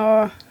vintern.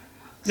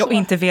 Och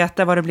inte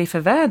veta vad det blir för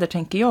väder,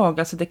 tänker jag.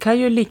 Alltså det kan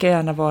ju lika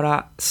gärna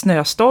vara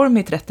snöstorm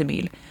i 30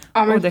 mil.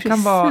 Ja, men och det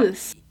kan vara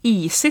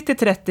isigt i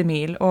 30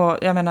 mil. Och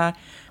jag menar,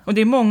 och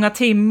det är många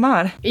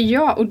timmar.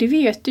 Ja, och det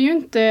vet du ju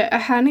inte.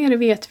 Här nere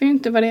vet vi ju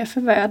inte vad det är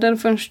för väder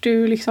förrän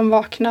du liksom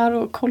vaknar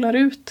och kollar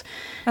ut.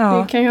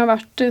 Det kan ju ha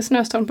varit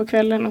snöstorm på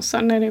kvällen och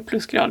sen är det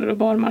plusgrader och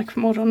barmark på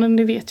morgonen.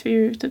 Det vet vi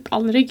ju typ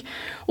aldrig.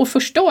 Och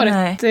första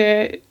året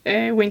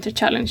Winter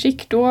Challenge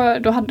gick,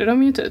 då hade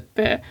de ju typ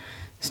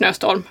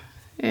snöstorm.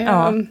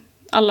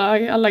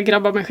 Alla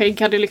grabbar med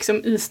skägg hade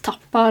liksom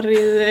istappar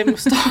i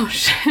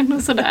mustaschen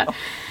och sådär.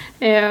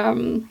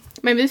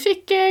 Men vi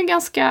fick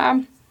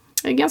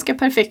ganska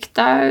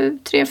perfekta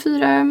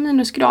 3-4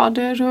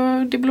 minusgrader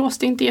och det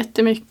blåste inte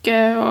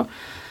jättemycket och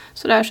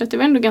sådär, så att det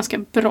var ändå ganska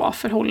bra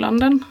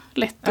förhållanden.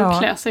 Lätt att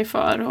klä sig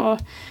för och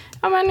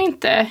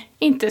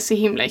inte så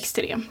himla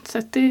extremt. Så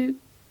att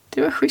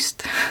det var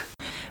schysst.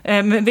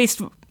 Men visst,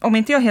 om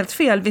inte jag är helt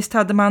fel, visst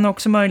hade man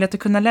också möjlighet att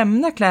kunna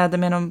lämna kläder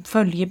med någon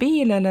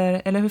följebil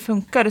eller hur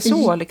funkar det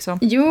så liksom?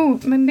 Jo,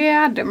 men det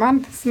hade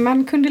man.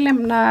 Man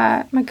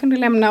kunde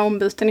lämna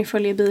ombyten i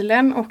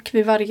följebilen och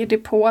vid varje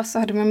depå så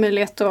hade man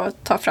möjlighet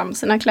att ta fram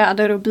sina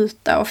kläder och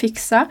byta och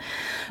fixa.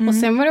 Och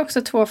sen var det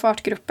också 2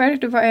 fartgrupper.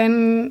 Det var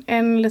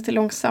en lite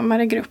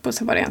långsammare grupp och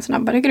så var det en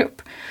snabbare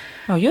grupp.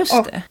 Ja, just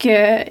det. Och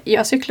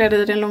jag cyklade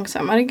i den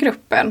långsammare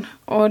gruppen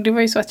och det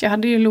var ju så att jag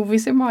hade ju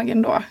Lovis i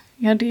magen då.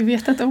 Jag hade ju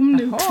vetat om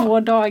det 2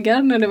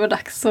 dagar när det var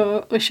dags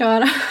att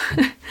köra.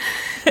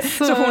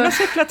 Så hon har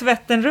cyklat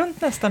Vättern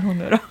runt nästan hon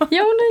nu då?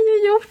 Ja, hon har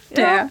ju gjort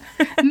det.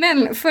 Ja.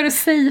 Men för att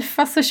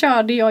safea så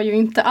körde jag ju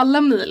inte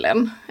alla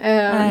milen.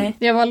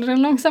 Jag valde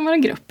den långsammare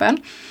gruppen.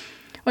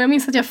 Och jag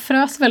minns att jag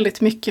frös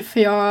väldigt mycket för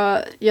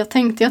jag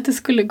tänkte att det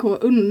skulle gå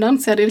undan.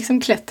 Så jag hade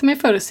liksom klätt mig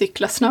för att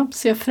cykla snabbt.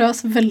 Så jag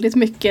frös väldigt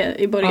mycket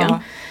i början.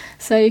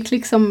 Så jag gick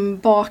liksom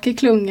bak i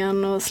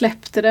klungan och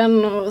släppte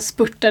den och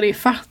spurtade i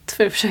fatt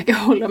för att försöka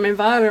hålla mig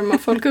varm.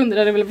 Och folk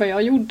undrade väl vad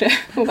jag gjorde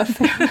och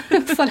varför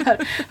jag sådär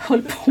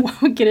höll på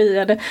och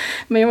grejade.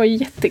 Men jag var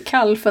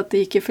jättekall för att det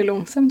gick för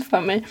långsamt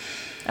för mig.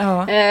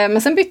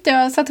 Men sen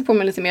satte på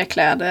mig lite mer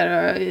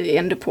kläder och i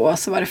en depå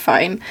så var det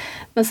fine.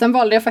 Men sen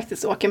valde jag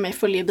faktiskt att åka med i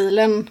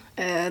följebilen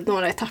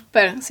några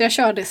etapper. Så jag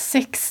körde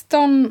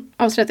 16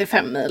 av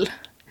 35 mil.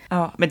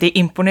 Ja, men det är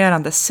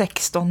imponerande,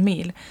 16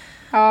 mil.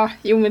 Ja,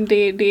 jo men det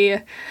är det.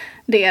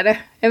 Jag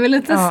är väl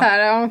lite så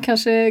här,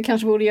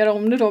 kanske borde göra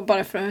om det då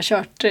bara för att ha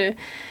kört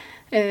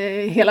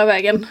hela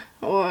vägen.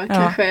 Och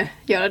kanske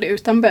göra det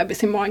utan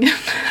bebis i magen.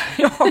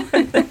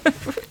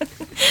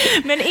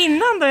 Men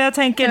innan då, jag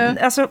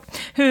tänker, alltså,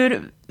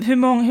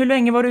 hur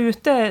länge var du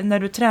ute när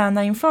du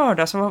tränade inför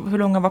då? Alltså, hur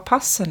långa var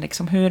passen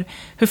liksom?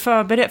 Hur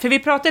förbered? För vi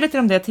pratade lite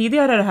om det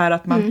tidigare, det här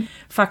att man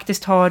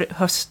faktiskt har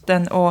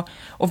hösten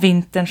och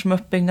vintern som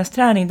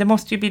uppbyggnadsträning. Det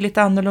måste ju bli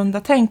lite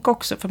annorlunda tänk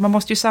också, för man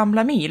måste ju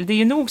samla mil. Det är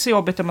ju nog så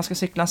jobbigt om man ska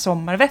cykla en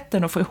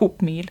sommarvättern och få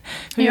ihop mil.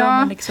 Hur gör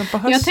man liksom på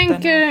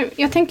hösten?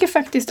 Jag tänker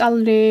faktiskt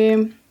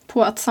aldrig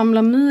på att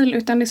samla mil,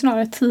 utan det är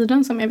snarare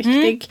tiden som är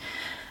viktig.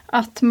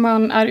 Att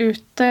man är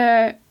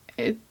ute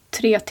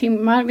 3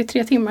 timmar. Vid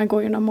 3 timmar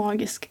går ju någon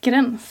magisk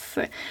gräns.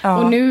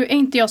 Och nu är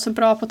inte jag så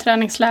bra på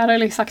träningslära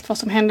eller exakt vad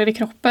som händer i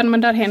kroppen.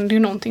 Men där händer ju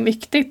någonting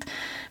viktigt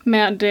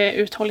med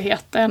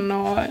uthålligheten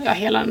och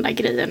hela den där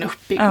grejen,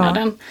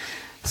 uppbyggnaden.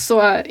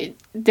 Så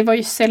det var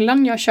ju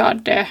sällan jag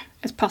körde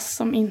ett pass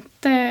som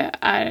inte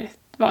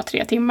var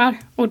 3 timmar.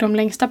 Och de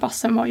längsta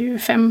passen var ju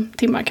 5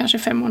 timmar, kanske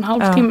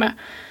 5,5 timme.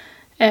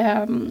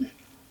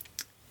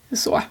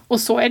 Och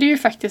så är det ju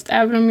faktiskt,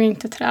 även om jag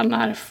inte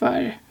tränar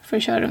för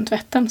att köra runt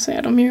Vättern, så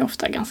är de ju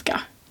ofta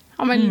ganska,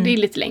 det är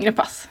lite längre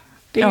pass.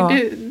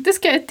 Det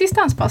ska ett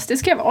distanspass, det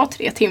ska vara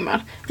 3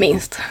 timmar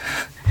minst.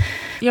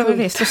 Ja,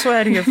 visst, och så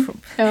är det ju.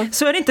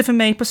 Så är det inte för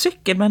mig på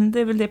cykel, men det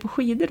är väl det på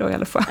skidor då i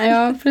alla fall.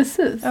 Ja,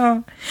 precis.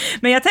 Ja.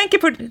 Men jag tänker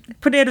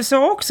på det du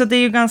sa också, det är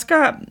ju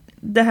ganska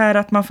det här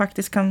att man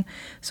faktiskt kan,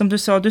 som du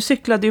sa, du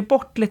cyklade ju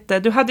bort lite,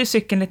 du hade ju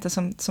cykeln lite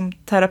som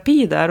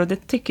terapi där, och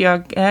det tycker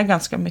jag är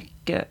ganska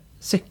mycket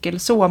cykel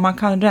så. Man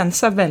kan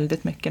rensa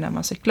väldigt mycket när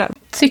man cyklar.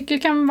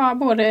 Cykel kan vara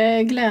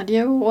både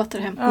glädje och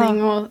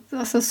återhämtning och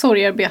alltså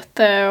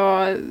sorgarbete,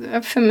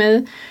 och för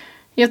mig,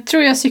 jag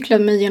tror jag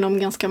cyklade mig genom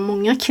ganska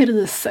många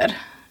kriser.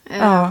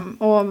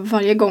 Och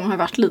varje gång har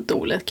varit lite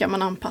olika.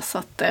 Man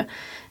anpassat det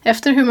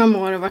efter hur man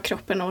mår och vad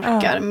kroppen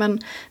orkar.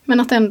 Men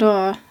att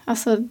ändå,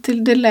 alltså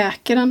det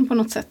läker en på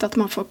något sätt att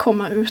man får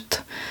komma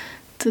ut.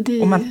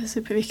 Det är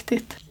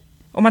superviktigt.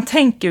 Och man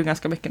tänker ju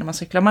ganska mycket när man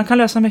cyklar. Man kan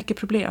lösa mycket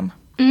problem.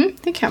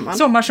 Det kan man.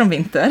 Sommar som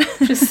vinter.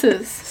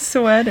 Precis.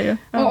 Så är det ju.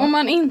 Ja. Och om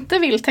man inte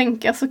vill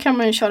tänka så kan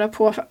man ju köra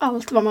på för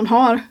allt vad man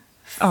har.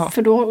 Ja.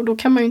 För då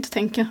kan man ju inte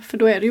tänka. För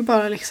då är det ju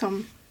bara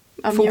liksom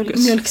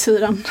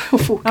mjölksyran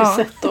och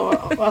fokuset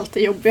och allt det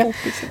jobbiga.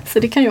 Så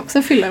det kan ju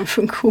också fylla en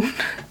funktion.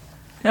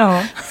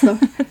 Ja. Så.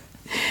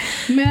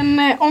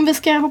 Men om vi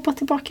ska hoppa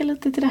tillbaka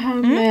lite till det här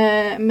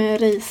med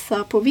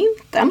resa på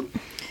vintern.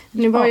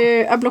 Nu var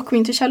ju Ablock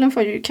Winter Challenge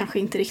var ju kanske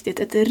inte riktigt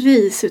ett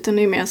race, utan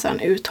det är mer så en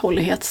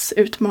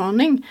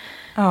uthållighetsutmaning.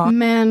 Ja.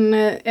 Men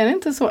är det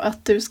inte så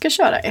att du ska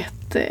köra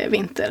ett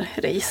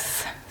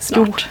vinterrace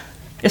snart?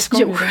 Jag ska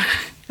ju det.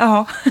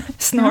 Ja,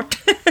 snart.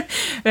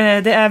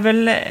 Det är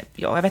väl,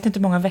 jag vet inte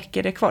hur många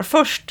veckor det är kvar.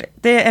 Först,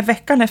 det är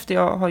veckan efter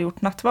jag har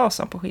gjort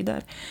Nattvasan på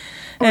skidor.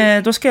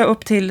 Då ska jag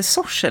upp till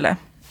Sorsele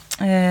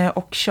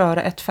och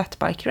köra ett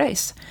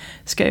fatbike-race.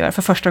 Ska jag göra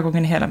för första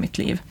gången i hela mitt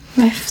liv.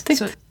 Häftigt.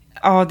 Så,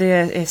 ja, det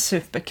är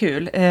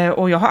superkul.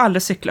 Och jag har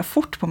aldrig cyklat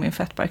fort på min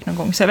fatbike någon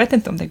gång. Så jag vet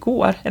inte om det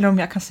går. Eller om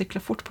jag kan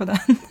cykla fort på den.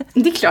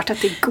 Det är klart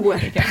att det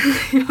går.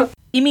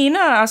 I mina,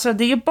 alltså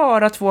det är ju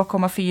bara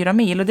 2,4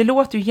 mil. Och det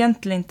låter ju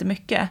egentligen inte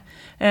mycket.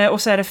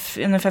 Och så är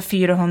det ungefär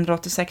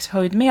 486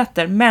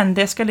 höjdmeter. Men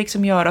det ska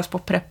liksom göras på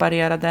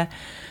preparerade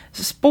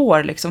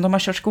spår. Liksom. De har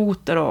kört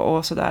skoter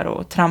och sådär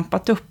och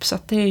trampat upp. Så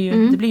att det, är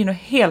ju, det blir nog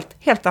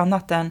helt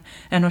annat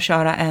än att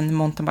köra en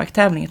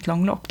mountainbike-tävling i ett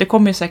långlopp. Det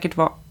kommer ju säkert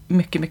vara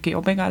mycket, mycket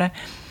jobbigare.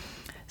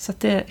 Så att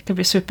det kan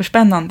bli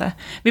superspännande.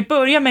 Vi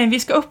börjar med vi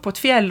ska upp på ett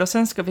fjäll och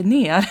sen ska vi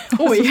ner.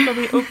 Och så ska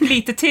vi upp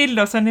lite till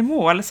och sen i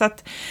mål. Så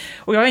att,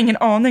 och jag har ingen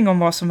aning om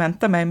vad som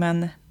väntar mig,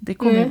 men det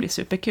kommer att bli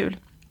superkul.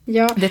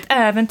 Ja. Det är ett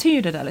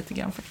äventyr det där lite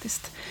grann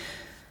faktiskt.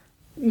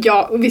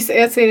 Ja, och visst,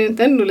 jag ser det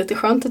inte ändå lite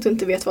skönt att du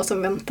inte vet vad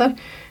som väntar.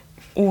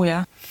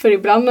 Ja. För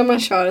ibland när man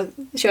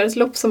kör ett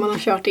lopp som man har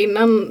kört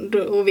innan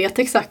och vet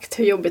exakt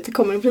hur jobbigt det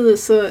kommer att bli,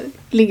 så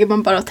ligger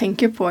man bara och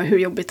tänker på hur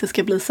jobbigt det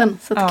ska bli sen.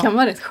 Så det kan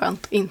vara rätt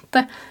skönt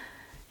att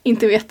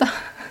inte veta.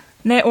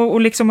 Nej,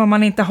 och liksom om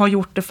man inte har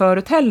gjort det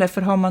förut heller,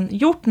 för har man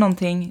gjort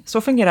någonting,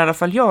 så fungerar i alla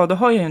fall jag, då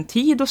har jag en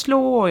tid att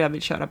slå och jag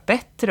vill köra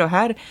bättre, och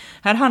här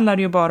handlar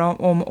det ju bara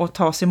om att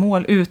ta sig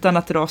mål utan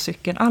att dra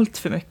cykeln allt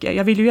för mycket.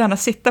 Jag vill ju gärna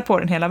sitta på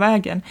den hela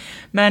vägen,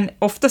 men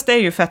oftast är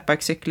ju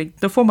fatbike-cykling,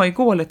 då får man ju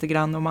gå lite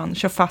grann och man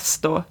kör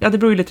fast, och det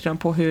beror ju lite grann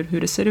på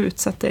hur det ser ut,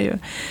 så att det är ju...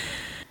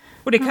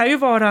 Och det kan ju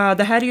vara,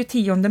 det här är ju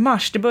 10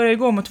 mars, det börjar ju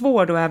gå mot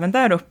vår då även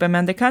där uppe,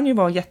 men det kan ju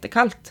vara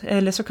jättekallt,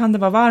 eller så kan det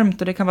vara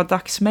varmt och det kan vara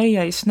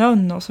dagsmeja i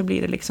snön och så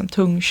blir det liksom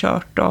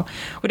tungkört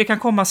och det kan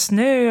komma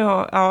snö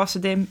och så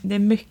det är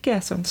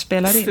mycket som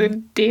spelar in.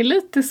 Så det är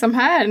lite som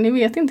här, ni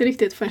vet inte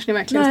riktigt förrän ni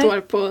verkligen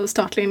står på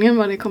startlinjen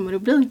vad det kommer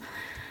att bli.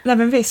 Nej,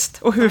 men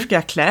visst, och hur ska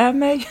jag klä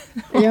mig?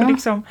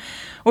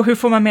 Och hur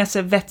får man med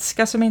sig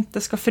vätska som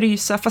inte ska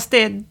frysa? Fast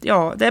men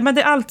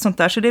det är allt sånt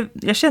där. Så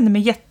jag känner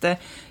mig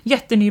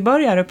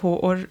jättenybörjare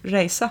på att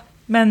racea.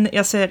 Men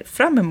jag ser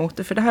fram emot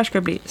det, för det här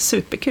ska bli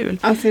superkul.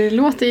 Alltså det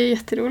låter ju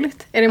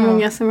jätteroligt. Är det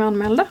många som är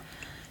anmälda?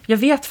 Jag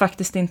vet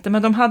faktiskt inte,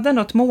 men de hade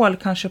något mål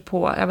kanske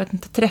på,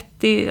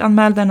 30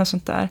 anmälda och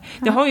sånt där.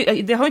 Ja.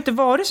 Det har ju inte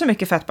varit så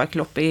mycket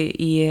fatbike-lopp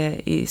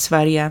i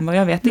Sverige än vad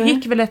jag vet. Det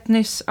gick väl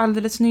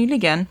alldeles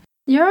nyligen.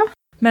 Ja.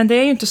 Men det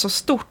är ju inte så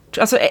stort.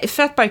 Alltså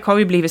fatbike har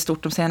ju blivit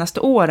stort de senaste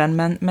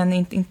åren, men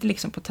inte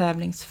liksom på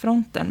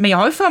tävlingsfronten. Men jag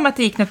har ju för mig att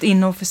det gick något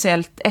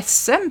inofficiellt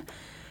SM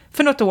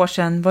för något år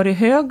sedan. Var det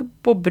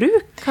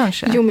Högbobruk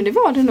kanske? Jo, men det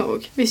var det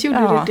nog. Visst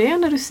gjorde det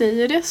när du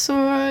säger det,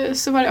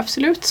 så var det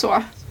absolut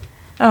så.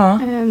 Ja.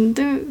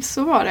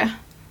 Så var det.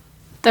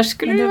 Där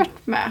skulle du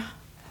varit med.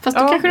 Fast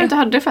då kanske du inte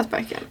hade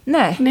fatbiken.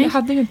 Nej, jag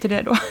hade ju inte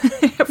det då.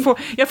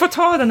 jag får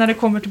ta den när det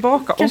kommer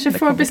tillbaka. Kanske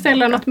får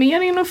beställa något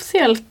mer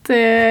inofficiellt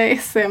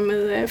SM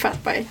i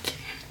fatbike.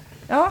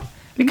 Ja,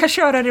 vi kan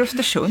köra det i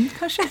Östersund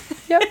kanske.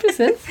 Ja,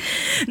 precis.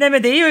 Nej,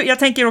 men det är ju, jag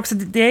tänker också,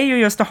 det är ju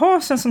just att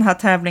ha en sån här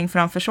tävling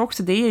framför sig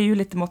också. Det är ju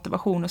lite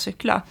motivation att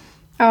cykla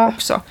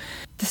också.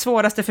 Det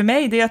svåraste för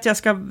mig är att jag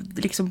ska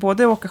liksom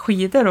både åka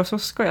skidor och så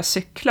ska jag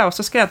cykla och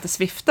så ska jag inte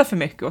svifta för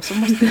mycket och så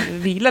måste jag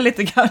vila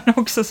lite grann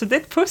också, så det är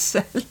ett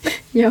pussel.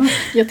 Ja,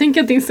 jag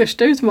tänker att din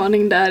största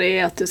utmaning där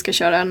är att du ska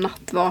köra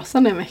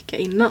Nattvasan en vecka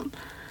innan.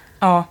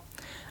 Ja,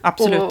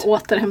 Absolut. Och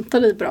återhämta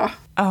dig bra.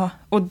 Ja,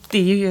 och det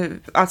är ju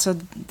alltså,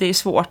 det är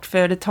svårt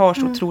för det tar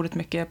så otroligt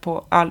mycket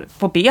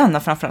på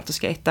benen framförallt att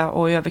skejta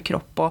och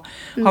överkropp. Och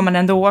har man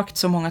ändå åkt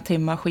så många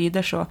timmar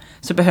skidor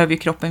så behöver ju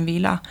kroppen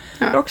vila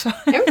också.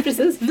 Ja,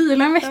 precis.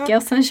 Vila en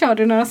vecka, sen kör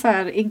du några så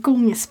här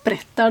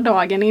igångsprättar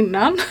dagen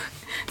innan.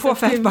 På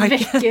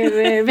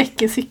fatbiken.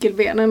 Väcker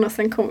cykelbenen och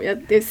sen kommer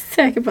jag är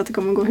säker på att det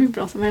kommer gå hur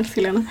bra som helst,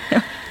 Helena.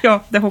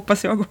 Ja, det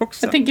hoppas jag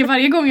också. Jag tänker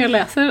varje gång jag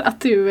läser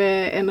att du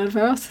är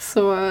nervös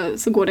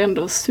så går det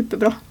ändå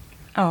superbra.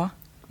 Ja,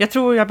 jag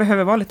tror jag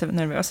behöver vara lite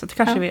nervös. Det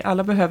kanske vi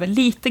alla behöver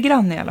lite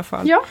grann i alla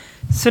fall. Ja.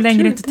 Så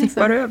länge det inte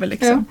tippar över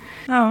liksom.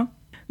 Ja.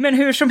 Men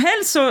hur som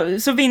helst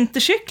så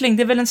vintercykling,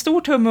 det är väl en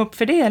stor tumme upp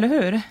för det, eller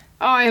hur?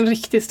 Ja, en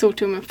riktigt stor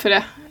tumme upp för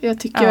det. Jag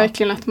tycker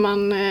verkligen att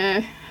man...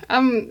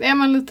 är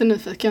man lite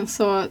nyfiken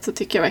så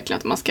tycker jag verkligen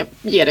att man ska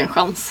ge det en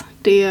chans.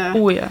 Det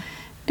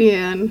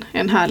är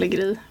en härlig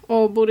grej.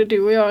 Och både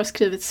du och jag har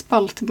skrivit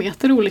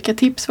spaltmeter olika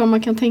tips vad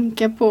man kan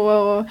tänka på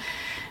och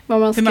vad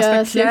man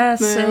ska klä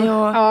sig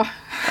och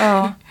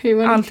hur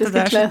man allt inte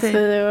ska klä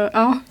sig. Och,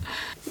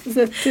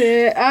 Så att,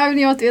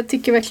 jag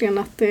tycker verkligen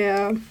att det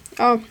är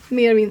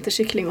mer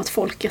vintercykling åt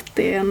folket.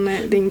 Det är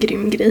en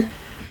grym grej.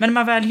 Men när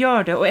man väl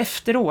gör det och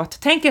efteråt,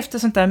 tänk efter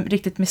sånt där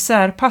riktigt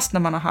misärpass när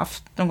man har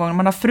haft någon gång, när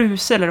man har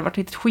frusit eller det har varit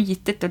lite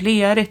skitigt och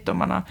lerigt och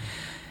man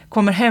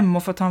kommer hem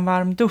och får ta en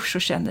varm dusch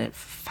och känner,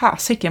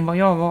 fasiken vad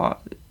jag var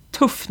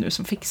tuff nu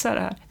som fixar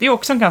det här. Det är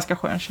också en ganska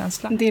skön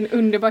känsla. Det är en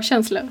underbar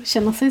känsla att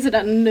känna sig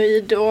sådär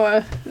nöjd och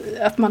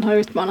att man har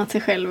utmanat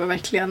sig själv och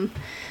verkligen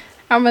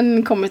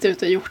kommit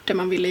ut och gjort det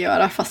man ville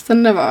göra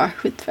fastän det var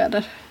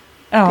skitväder.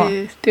 Ja.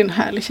 Det är en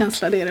härlig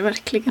känsla, det är det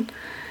verkligen.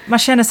 Man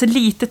känner sig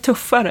lite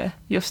tuffare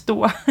just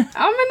då. Ja,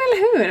 men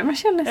eller hur? Man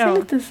känner sig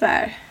lite så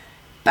här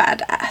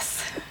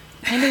badass.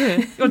 Eller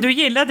hur? Och du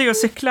gillade ju att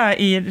cykla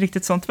i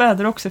riktigt sånt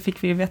väder också,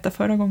 fick vi ju veta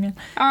förra gången.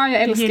 Ja,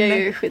 jag älskar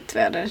ju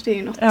skitväder.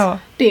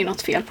 Det är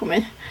något fel på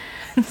mig.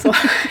 Så.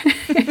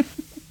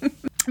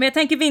 Men jag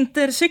tänker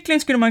vintercykling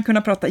skulle man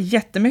kunna prata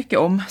jättemycket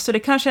om. Så det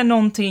kanske är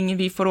någonting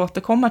vi får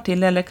återkomma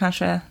till, eller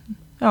kanske...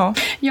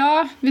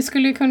 Ja, vi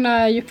skulle ju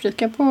kunna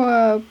djupdyka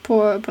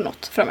på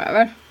något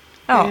framöver.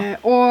 Ja.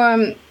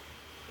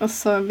 Och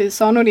så, vi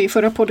sa nog det i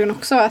förra podden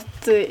också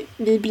att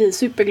vi blir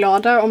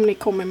superglada om ni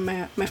kommer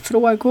med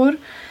frågor.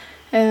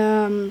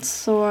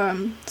 Så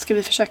ska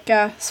vi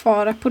försöka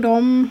svara på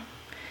dem.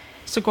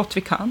 Så gott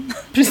vi kan.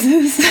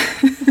 Precis.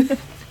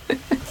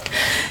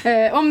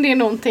 Om det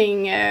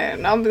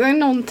är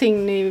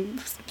någonting ni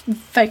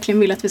verkligen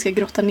vill att vi ska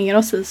grotta ner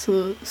oss i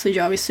så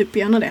gör vi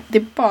supergärna det. Det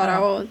är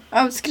bara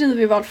att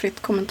skriva i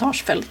valfritt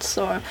kommentarsfält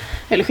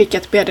eller skicka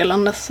ett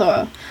meddelande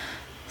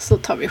så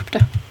tar vi upp det.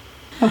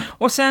 Ja.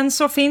 Och sen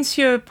så finns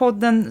ju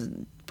podden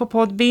på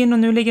Podbean och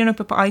nu ligger den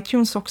uppe på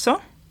iTunes också.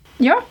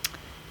 Ja.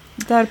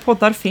 Där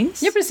poddar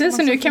finns. Ja, precis.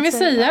 Så nu kan vi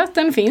säga att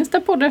den finns där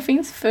poddar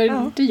finns,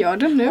 för det gör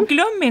den nu. Och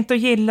glöm inte att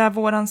gilla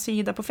våran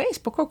sida på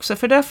Facebook också,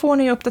 för där får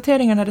ni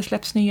uppdateringar när det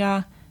släpps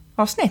nya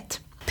avsnitt.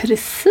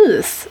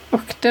 Precis.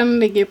 Och den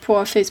ligger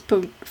på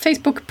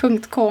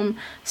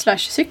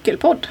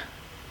facebook.com/cykelpodd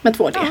med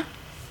 2D. Ja.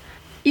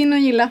 In och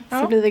gilla,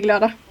 så blir vi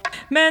glada.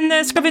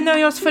 Men ska vi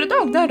nöja oss för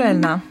idag där då,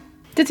 Elna?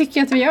 Det tycker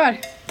jag att vi gör.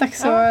 Tack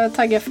så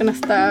tagga för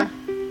nästa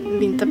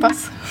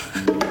vinterpass.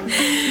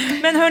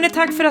 Men hörni,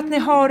 tack för att ni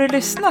har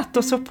lyssnat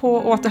och så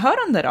på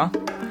återhörande då.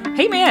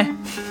 Hej med er!